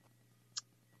the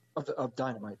of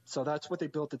dynamite. So that's what they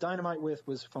built the dynamite with,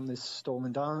 was from this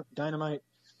stolen dynamite.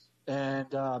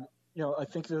 And I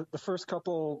think the first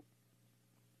couple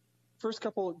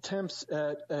attempts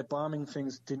at bombing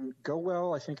things didn't go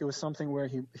well. I think it was something where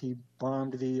he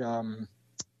bombed the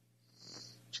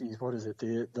what is it?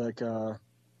 The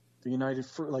United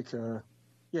Fruit,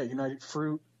 United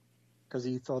Fruit because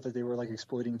he thought that they were like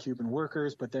exploiting Cuban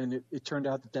workers. But then it turned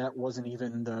out that wasn't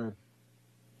even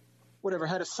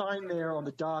had a sign there on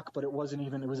the dock, but it was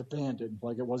abandoned.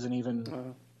 Like it wasn't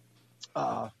even,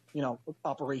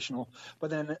 operational. But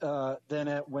then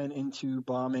it went into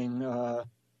bombing,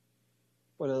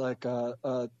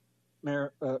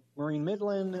 Marine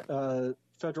Midland,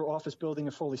 Federal Office Building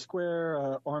in Foley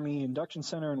Square, Army Induction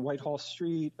Center in Whitehall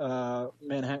Street,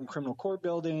 Manhattan Criminal Court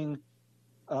Building,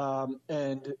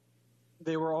 and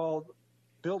they were all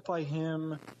built by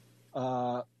him.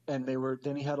 And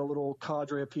then he had a little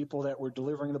cadre of people that were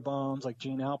delivering the bombs, like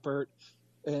Gene Alpert,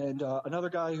 and another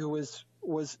guy who was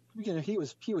he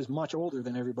was much older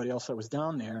than everybody else that was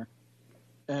down there.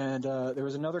 And there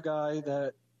was another guy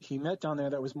that he met down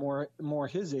there that was more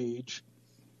his age.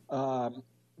 He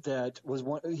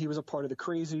was a part of the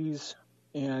Crazies,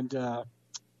 and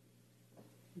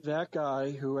that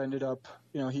guy who ended up,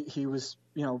 he was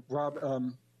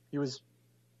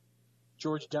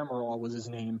George Demerol was his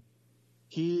name.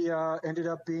 He ended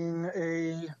up being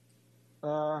a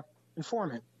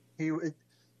informant. He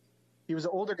was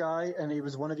an older guy, and he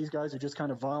was one of these guys who just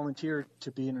kind of volunteered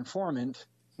to be an informant.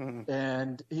 Mm-hmm.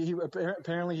 And he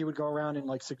apparently he would go around and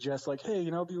like suggest like, hey,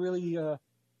 be really,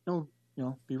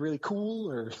 be really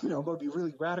cool, or be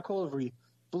really radical if we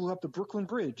blew up the Brooklyn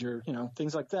Bridge, or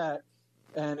things like that.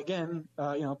 And again,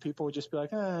 people would just be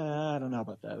like, I don't know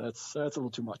about that. That's a little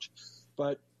too much.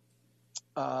 But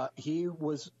he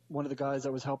was one of the guys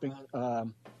that was helping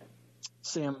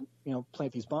Sam,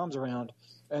 plant these bombs around,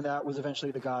 and that was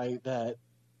eventually the guy that,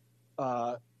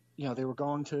 they were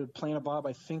going to plant a bomb,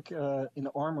 I think, in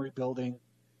the Armory building,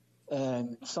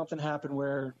 and something happened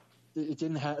where they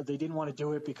didn't want to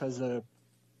do it because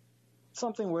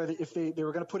something where if they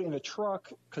were going to put it in a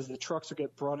truck, because the trucks would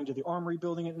get brought into the Armory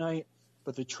building at night,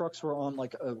 but the trucks were on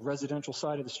like a residential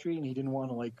side of the street, and he didn't want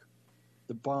to like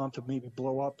the bomb to maybe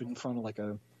blow up in front of like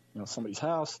somebody's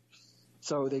house.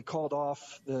 So they called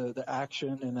off the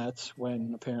action, and that's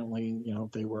when apparently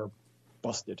they were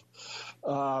busted.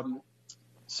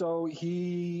 So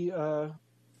he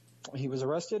was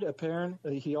arrested.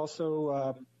 Apparently, he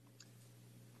also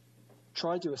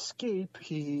tried to escape.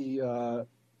 He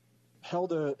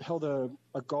held a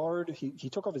guard. He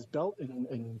took off his belt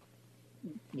and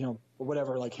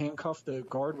handcuffed the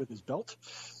guard with his belt,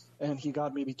 and he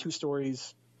got maybe 2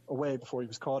 stories away before he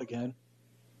was caught again.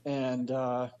 And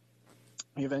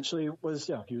he eventually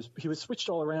he was switched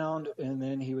all around, and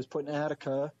then he was put in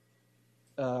Attica,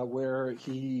 where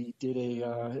he did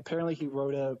apparently he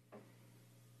wrote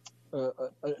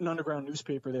an underground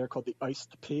newspaper there called the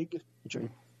Iced Pig, which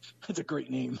it's a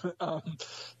great name.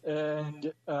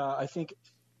 And I think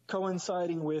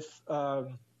coinciding with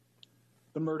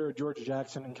the murder of George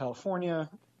Jackson in California,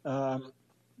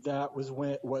 that was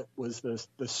what was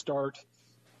the start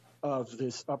of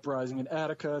this uprising in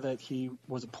Attica that he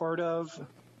was a part of.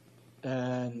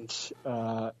 And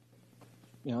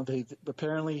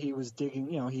apparently he was digging,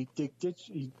 he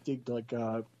digged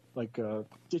like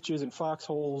ditches and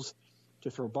foxholes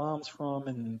to throw bombs from.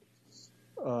 And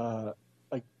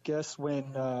I guess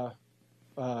when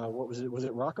what was it? Was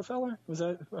it Rockefeller? Was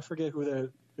that, I forget who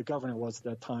the governor was at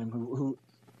that time, who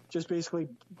just basically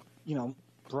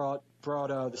brought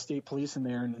the state police in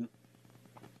there and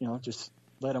just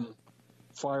let them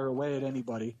fire away at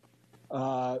anybody.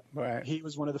 Right. He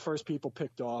was one of the first people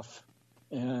picked off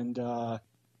and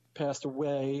passed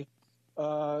away.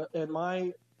 And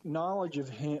my knowledge of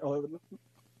him,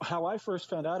 how I first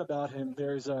found out about him,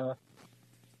 there's a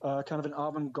kind of an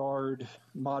avant-garde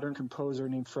modern composer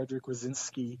named Frederick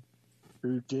Wazinski,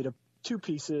 who did 2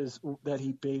 pieces that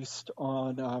he based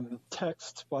on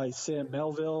text by Sam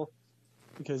Melville,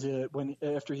 because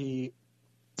after he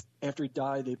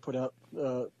died, they put out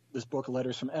this book,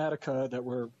 Letters from Attica, that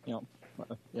were, as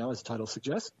the title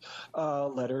suggests,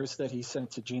 letters that he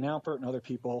sent to Gene Alpert and other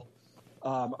people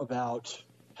about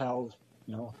how,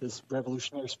 his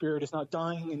revolutionary spirit is not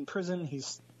dying in prison.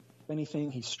 He's, if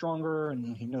anything, he's stronger,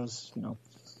 and he knows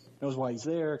why he's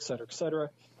there, et cetera, et cetera.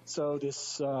 So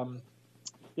this,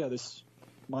 this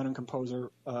modern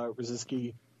composer,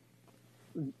 Wazinski,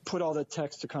 put all the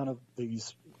text to kind of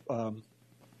these,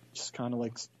 just kind of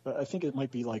like, I think it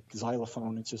might be like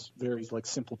xylophone. It's just very like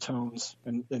simple tones,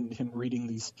 and him reading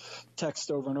these texts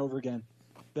over and over again.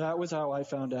 That was how I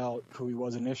found out who he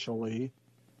was initially.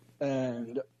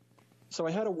 And so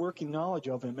I had a working knowledge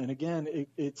of him. And again,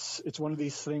 it's one of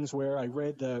these things where I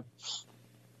read the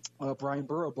Brian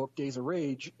Burrow book, Days of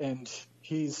Rage, and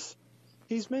he's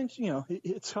mentioned,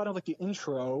 it's kind of like the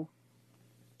intro,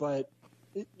 but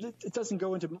it doesn't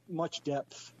go into much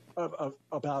depth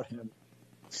about him.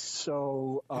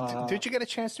 So, did you get a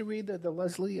chance to read the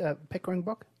Leslie Pickering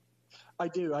book? I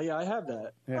do. I have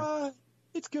that. Yeah.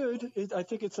 It's good. I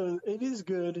think it is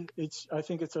good. I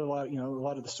think it's a lot. A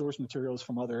lot of the source materials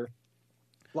from from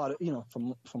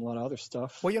a lot of other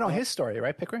stuff. Well, his story,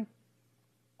 right, Pickering?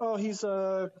 Oh, he's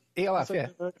ELF,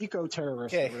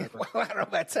 eco-terrorist. Yeah. Well, I don't know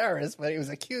about terrorist, but he was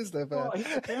accused of.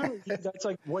 Apparently, that's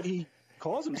like what he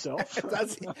calls himself.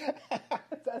 Does he?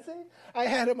 Does he? I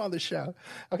had him on the show.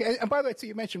 Okay, and by the way, too,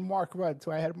 you mentioned Mark Rudd,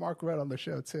 too. I had Mark Rudd on the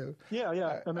show too. Yeah,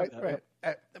 I remember that. Right.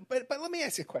 But let me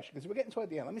ask you a question, because we're getting toward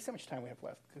the end. Let me see how much time we have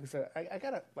left, because I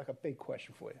got a big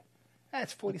question for you.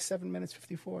 It's 47 minutes,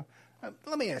 54.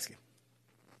 Let me ask you.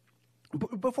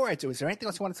 Before I do, is there anything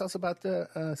else you want to tell us about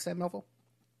Sam Melville?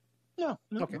 No.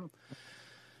 Okay. No.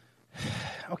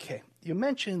 Okay. You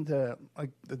mentioned the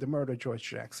murder of George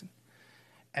Jackson,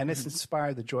 and this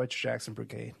inspired the George Jackson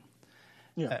Brigade.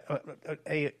 Yeah.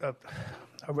 A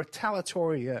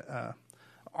retaliatory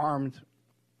armed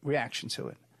reaction to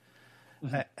it.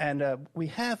 Mm-hmm. And we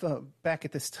have, back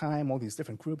at this time, all these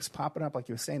different groups popping up, like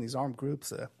you were saying, these armed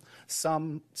groups,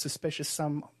 some suspicious,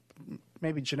 some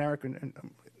maybe generic and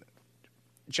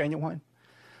genuine.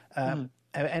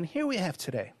 And here we have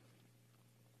today,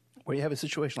 where you have a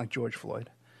situation like George Floyd,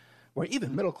 where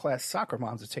even middle-class soccer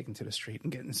moms are taken to the street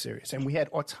and getting serious. And we had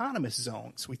autonomous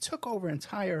zones. We took over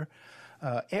entire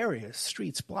areas,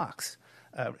 streets, blocks,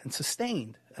 and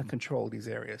sustained control of these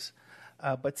areas.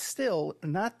 But still,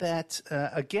 not that,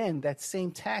 again, that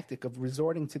same tactic of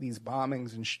resorting to these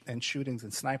bombings and shootings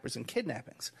and snipers and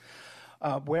kidnappings.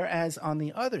 Whereas on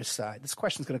the other side, this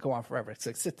question's going to go on forever. It's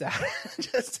like, sit down,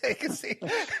 just take a seat.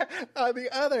 On the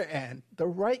other end, the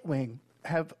right wing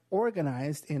have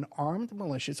organized in armed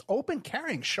militias, open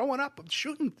carrying, showing up,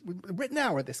 shooting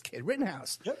Rittenhouse, this kid,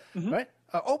 Rittenhouse, right?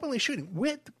 Openly shooting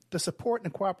with the support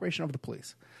and cooperation of the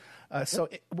police.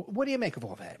 What do you make of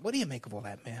all that? What do you make of all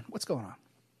that, man? What's going on?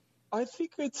 I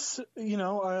think it's,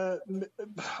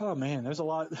 oh man, there's a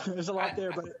lot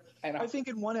there, but I think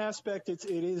in one aspect it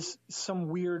is some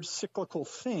weird cyclical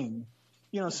thing.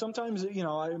 Sometimes,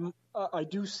 I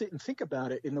do sit and think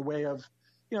about it in the way of,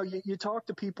 you talk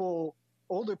to people,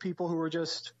 older people who are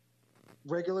just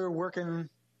regular working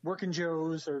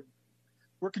Joes or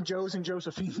working Joes and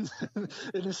Josephines in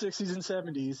the 60s and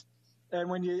 70s. And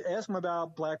when you ask them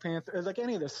about Black Panther, like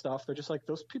any of this stuff, they're just like,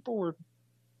 those people were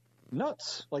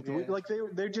nuts. Like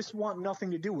they just want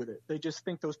nothing to do with it. They just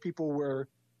think those people were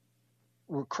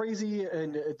crazy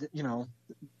and,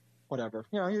 whatever.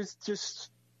 It's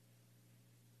just,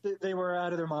 they were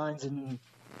out of their minds, and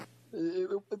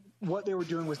what they were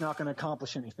doing was not going to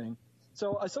accomplish anything.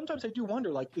 So sometimes I do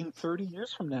wonder, like, in 30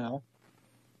 years from now,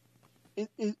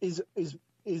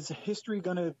 is history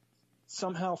going to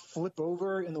somehow flip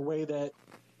over in the way that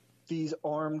these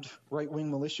armed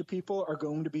right-wing militia people are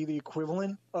going to be the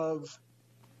equivalent of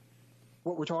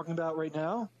what we're talking about right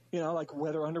now? Like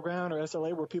Weather Underground or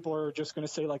SLA, where people are just going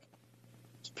to say, like,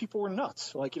 people were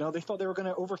nuts. Like, they thought they were going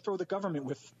to overthrow the government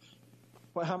with,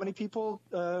 how many people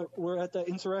were at that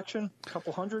insurrection? A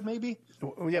couple hundred, maybe?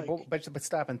 Well, yeah, but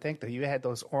stop and think, though. You had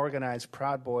those organized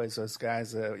Proud Boys, those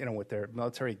guys, with their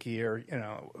military gear,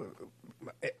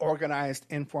 organized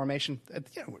in formation.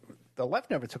 The left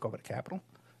never took over the Capitol.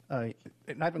 Not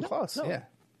even close. No. Yeah.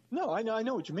 No, I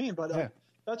know what you mean, but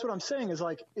that's what I'm saying is,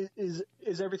 like, is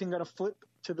everything going to flip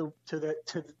to the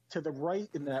right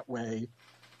in that way,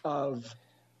 of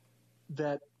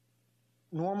that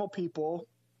normal people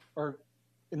are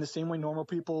in the same way normal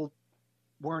people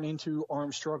weren't into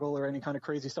armed struggle or any kind of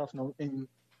crazy stuff from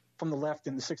the left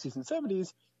in the 60s and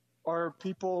 70s, are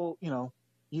people,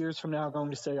 years from now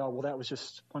going to say, oh, well, that was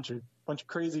just a bunch of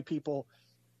crazy people,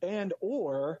 and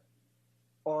or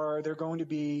are there going to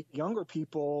be younger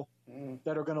people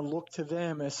that are going to look to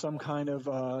them as some kind of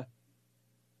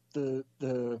the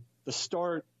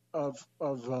start of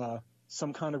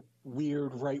some kind of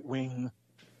weird right wing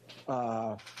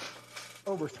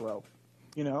overthrow,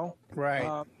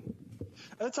 Right.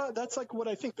 That's like what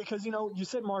I think, because you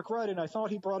said Mark Rudd, and I thought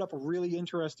he brought up a really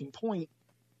interesting point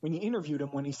when you interviewed him,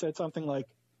 when he said something like,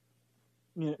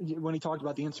 when he talked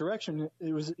about the insurrection,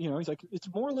 it was, he's like, it's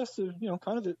more or less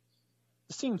kind of the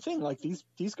same thing. Like these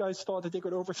guys thought that they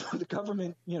could overthrow the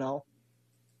government,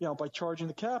 by charging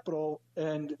the Capitol,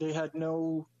 and they had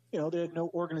no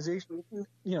organization,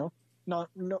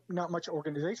 not much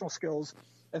organizational skills,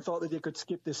 and thought that they could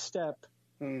skip this step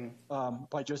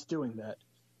by just doing that.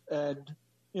 And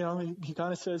he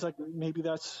kind of says, like, maybe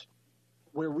that's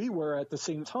where we were at the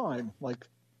same time. Like,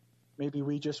 maybe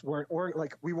we just weren't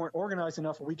we weren't organized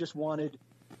enough, and we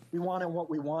wanted what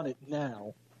we wanted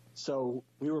now. So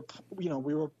we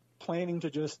were planning to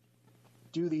just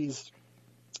do these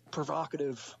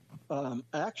provocative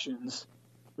actions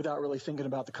without really thinking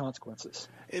about the consequences.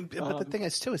 But the thing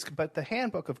is, too, but the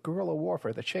handbook of guerrilla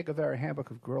warfare, the Che Guevara handbook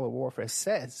of guerrilla warfare,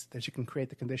 says that you can create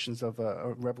the conditions of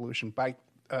a revolution by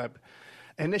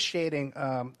initiating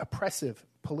oppressive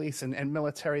police and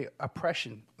military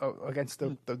oppression against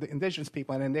the indigenous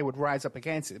people, and then they would rise up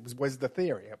against it, was the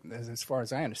theory, as far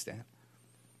as I understand.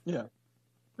 Yeah.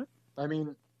 I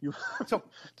mean,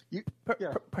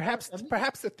 perhaps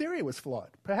the theory was flawed.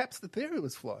 Perhaps the theory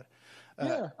was flawed.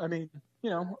 I mean,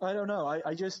 I don't know.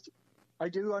 I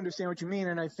do understand what you mean,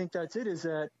 and I think that's it. Is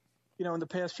that in the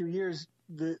past few years,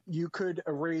 you could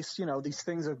erase these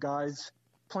things of guys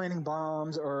planting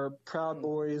bombs or Proud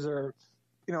Boys or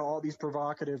all these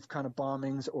provocative kind of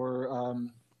bombings or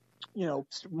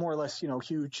more or less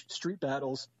huge street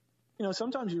battles.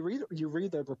 Sometimes you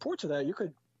read the reports of that. You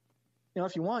could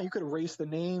if you want, you could erase the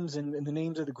names and the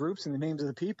names of the groups and the names of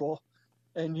the people,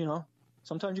 and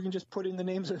sometimes you can just put in the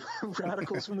names of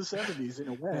radicals from the 70s in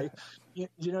a way. You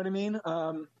know what I mean?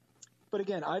 But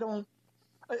again, I don't.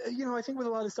 I think with a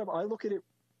lot of stuff, I look at it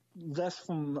less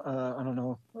from I don't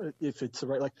know if it's the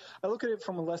right. Like I look at it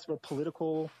from a less of a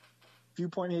political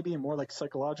viewpoint, maybe, and more like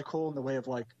psychological in the way of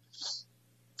like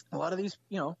a lot of these.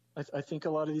 I think a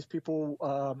lot of these people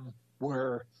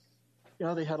were.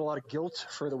 They had a lot of guilt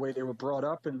for the way they were brought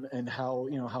up and how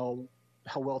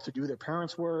well-to-do their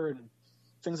parents were and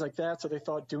things like that. So they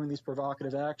thought doing these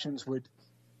provocative actions would,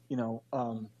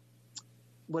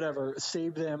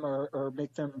 save them or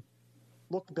make them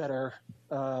look better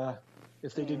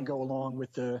if they didn't go along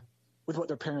with what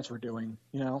their parents were doing.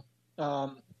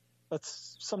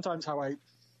 That's sometimes how I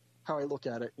look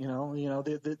at it.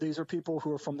 These are people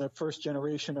who are from the first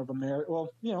generation of America.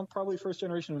 Well, probably first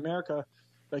generation of America.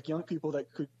 Like young people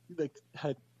that could get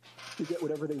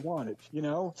whatever they wanted,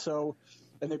 So,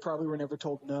 and they probably were never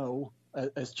told no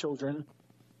as children.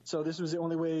 So this was the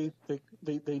only way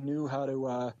they knew how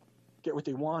to get what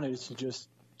they wanted, is to just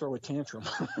throw a tantrum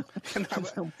in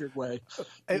some weird way.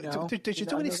 Did you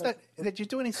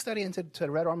do any study into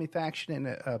the Red Army faction in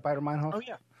Baader-Meinhof? Oh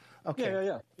yeah. Okay.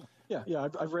 Yeah.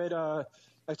 I've read.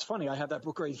 It's funny. I have that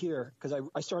book right here because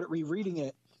I started rereading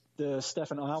it, the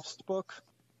Stefan Alf's book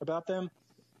about them.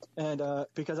 And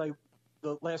because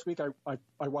last week I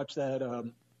watched that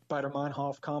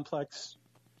Baader-Meinhof complex.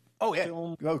 Oh yeah,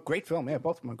 film. Oh, great film. Yeah,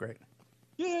 both of them are great.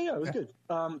 Yeah, it was good.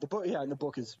 The book, and the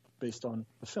book is based on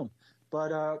the film. But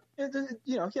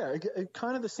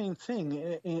kind of the same thing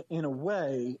in a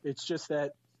way. It's just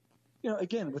that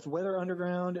again with Weather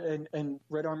Underground and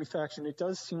Red Army faction, it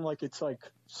does seem like it's like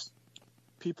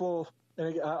people.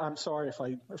 And I'm sorry if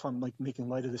I'm like making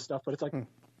light of this stuff, but it's like.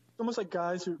 Almost like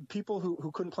people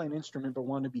who couldn't play an instrument but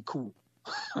wanted to be cool.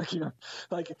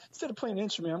 like instead of playing an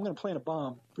instrument, I'm going to play a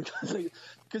bomb because they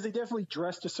definitely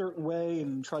dressed a certain way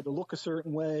and tried to look a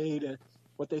certain way to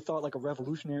what they thought like a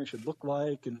revolutionary should look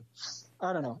like. And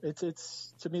I don't know.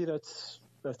 It's to me that's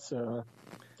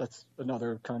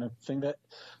another kind of thing that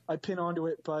I pin onto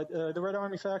it. But the Red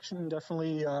Army faction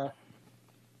definitely,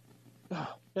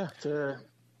 it's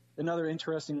another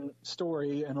interesting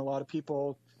story, and a lot of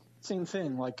people. Same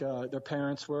thing, like their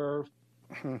parents were,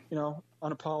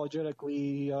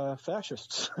 unapologetically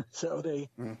fascists, so they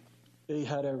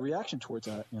had a reaction towards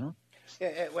that, Yeah,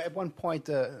 at one point,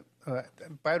 Red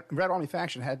Army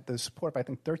faction had the support by I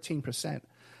think 13%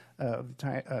 of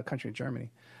the country of Germany,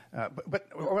 but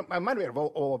I might have been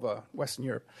all of Western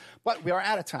Europe. But we are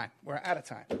out of time.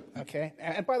 Okay,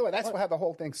 and by the way, that's how the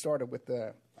whole thing started with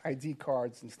the ID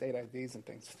cards and state IDs and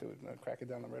things to crack it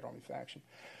down the Red Army faction.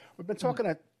 We've been talking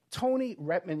to Tony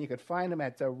Retman. You could find him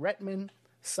at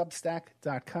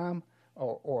retmansubstack.com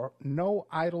or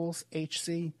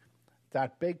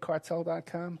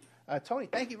noidolshc.bigcartel.com. Tony,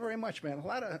 thank you very much, man. A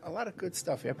lot of good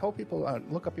stuff here. I hope people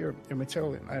look up your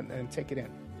material and take it in.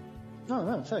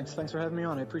 No, thanks. Thanks for having me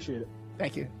on. I appreciate it.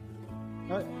 Thank you.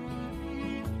 All right.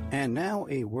 And now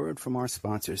a word from our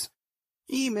sponsors.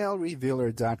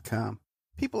 Emailrevealer.com.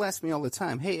 People ask me all the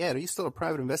time, hey, Ed, are you still a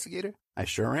private investigator? I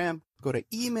sure am. Go to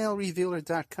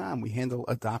emailrevealer.com. We handle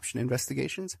adoption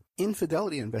investigations,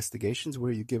 infidelity investigations,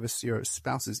 where you give us your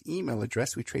spouse's email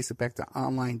address. We trace it back to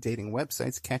online dating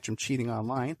websites, catch them cheating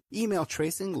online. Email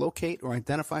tracing, locate or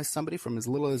identify somebody from as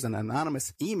little as an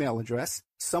anonymous email address.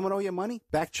 Someone owe you money?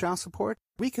 Back child support?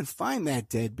 We can find that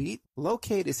deadbeat.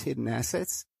 Locate his hidden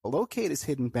assets. Locate his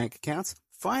hidden bank accounts.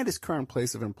 Find his current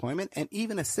place of employment, and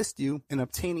even assist you in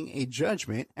obtaining a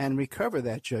judgment and recover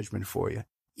that judgment for you.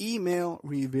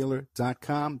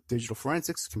 Emailrevealer.com. Digital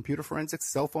forensics, computer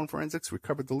forensics, cell phone forensics,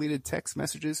 recover deleted text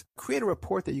messages. Create a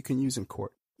report that you can use in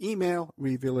court.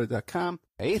 Emailrevealer.com,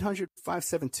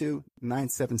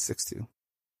 800-572-9762.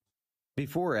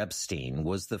 Before Epstein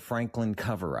was the Franklin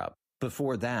cover-up.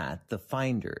 Before that, the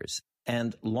Finders.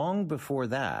 And long before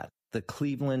that, the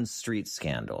Cleveland street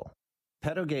scandal.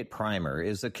 Pedogate Primer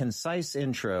is a concise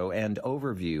intro and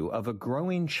overview of a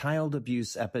growing child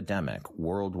abuse epidemic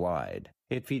worldwide.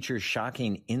 It features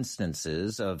shocking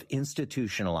instances of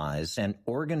institutionalized and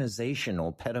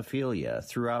organizational pedophilia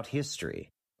throughout history.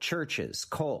 Churches,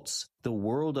 cults, the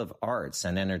world of arts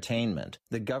and entertainment,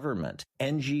 the government,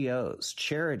 NGOs,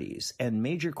 charities, and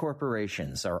major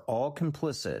corporations are all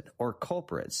complicit or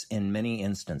culprits in many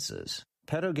instances.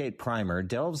 Pedogate Primer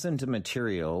delves into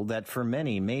material that for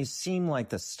many may seem like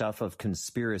the stuff of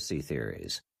conspiracy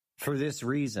theories. For this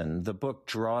reason, the book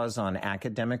draws on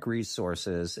academic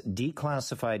resources,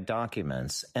 declassified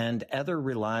documents, and other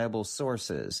reliable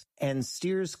sources, and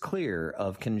steers clear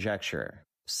of conjecture.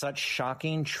 Such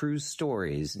shocking true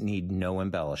stories need no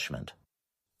embellishment.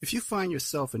 If you find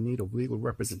yourself in need of legal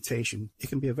representation, it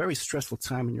can be a very stressful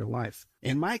time in your life.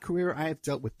 In my career, I have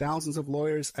dealt with thousands of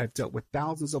lawyers, I've dealt with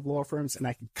thousands of law firms, and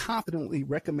I can confidently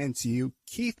recommend to you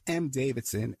Keith M.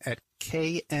 Davidson at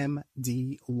kmdlaw.com.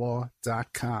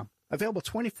 Available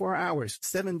 24 hours,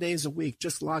 7 days a week.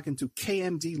 Just log into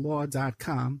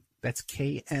kmdlaw.com. That's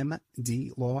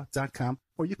kmdlaw.com.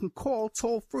 Or you can call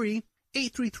toll-free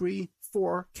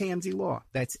 833-4KMD-LAW.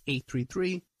 That's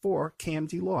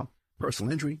 833-4KMD-LAW.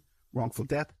 Personal injury, wrongful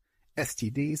death,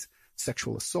 STDs,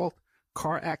 sexual assault,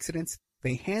 car accidents.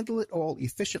 They handle it all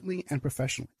efficiently and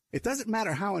professionally. It doesn't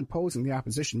matter how imposing the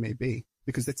opposition may be,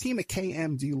 because the team at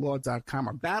kmdlaw.com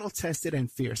are battle-tested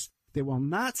and fierce. They will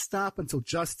not stop until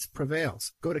justice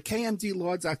prevails. Go to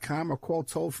kmdlaw.com or call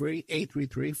toll-free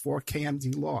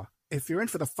 833-4KMD-LAW. If you're in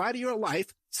for the fight of your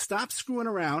life, stop screwing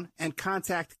around and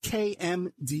contact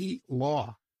KMD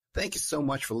Law. Thank you so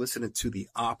much for listening to the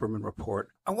Opperman Report.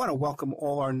 I want to welcome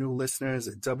all our new listeners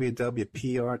at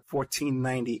WWPR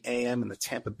 1490 AM in the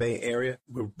Tampa Bay area.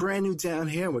 We're brand new down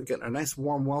here. We're getting a nice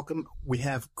warm welcome. We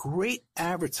have great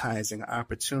advertising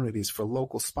opportunities for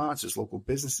local sponsors, local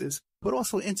businesses, but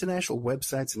also international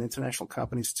websites and international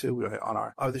companies too. We're on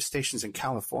our other stations in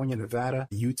California, Nevada,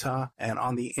 Utah, and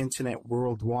on the internet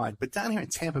worldwide. But down here in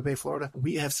Tampa Bay, Florida,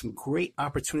 we have some great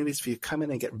opportunities for you to come in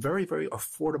and get very, very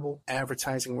affordable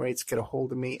advertising rates. Get a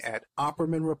hold of me at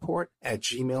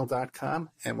oppermanreport@gmail.com,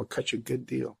 and we'll cut you a good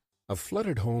deal. A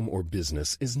flooded home or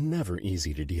business is never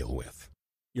easy to deal with.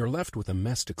 You're left with a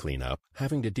mess to clean up,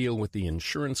 having to deal with the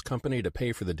insurance company to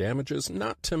pay for the damages,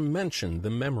 not to mention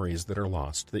the memories that are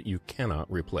lost that you cannot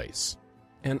replace.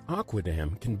 And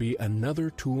Aquadam can be another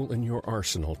tool in your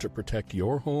arsenal to protect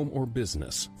your home or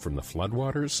business from the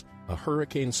floodwaters, a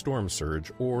hurricane storm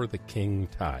surge, or the king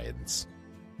tides.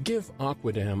 Give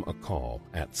Aquadam a call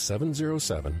at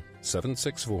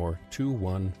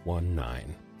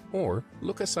 707-764-2119 or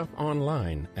look us up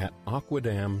online at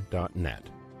aquadam.net.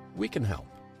 We can help.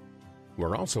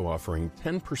 We're also offering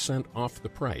 10% off the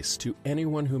price to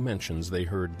anyone who mentions they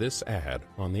heard this ad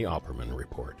on the Opperman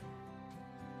Report.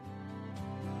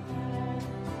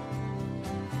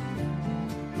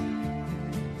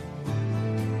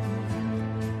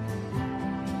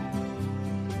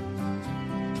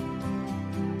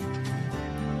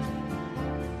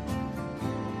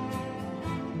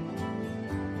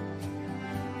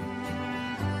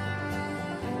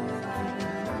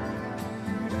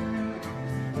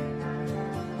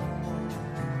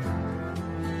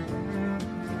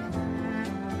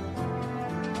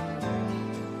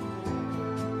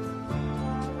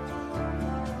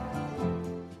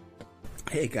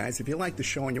 Hey guys, if you like the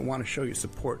show and you want to show your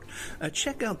support,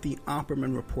 check out the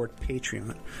Opperman Report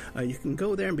Patreon. You can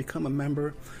go there and become a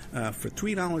member for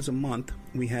 $3 a month.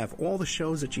 We have all the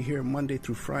shows that you hear Monday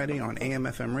through Friday on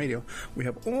AM/FM radio. We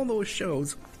have all those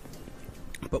shows,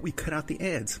 but we cut out the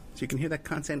ads, so you can hear that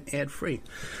content ad-free.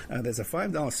 There's a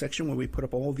 $5 section where we put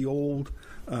up all the old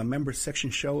member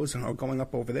section shows are going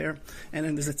up over there. And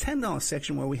then there's a $10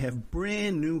 section where we have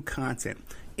brand new content.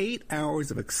 8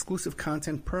 hours of exclusive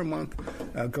content per month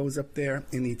goes up there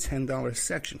in the $10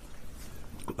 section.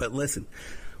 But listen,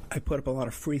 I put up a lot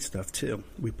of free stuff too.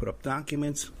 We put up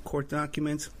documents, court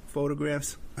documents,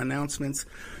 photographs, announcements.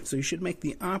 So you should make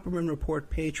the Opperman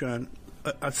Report Patreon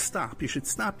a stop. You should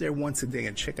stop there once a day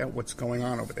and check out what's going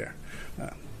on over there.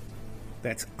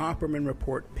 That's Opperman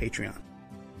Report Patreon.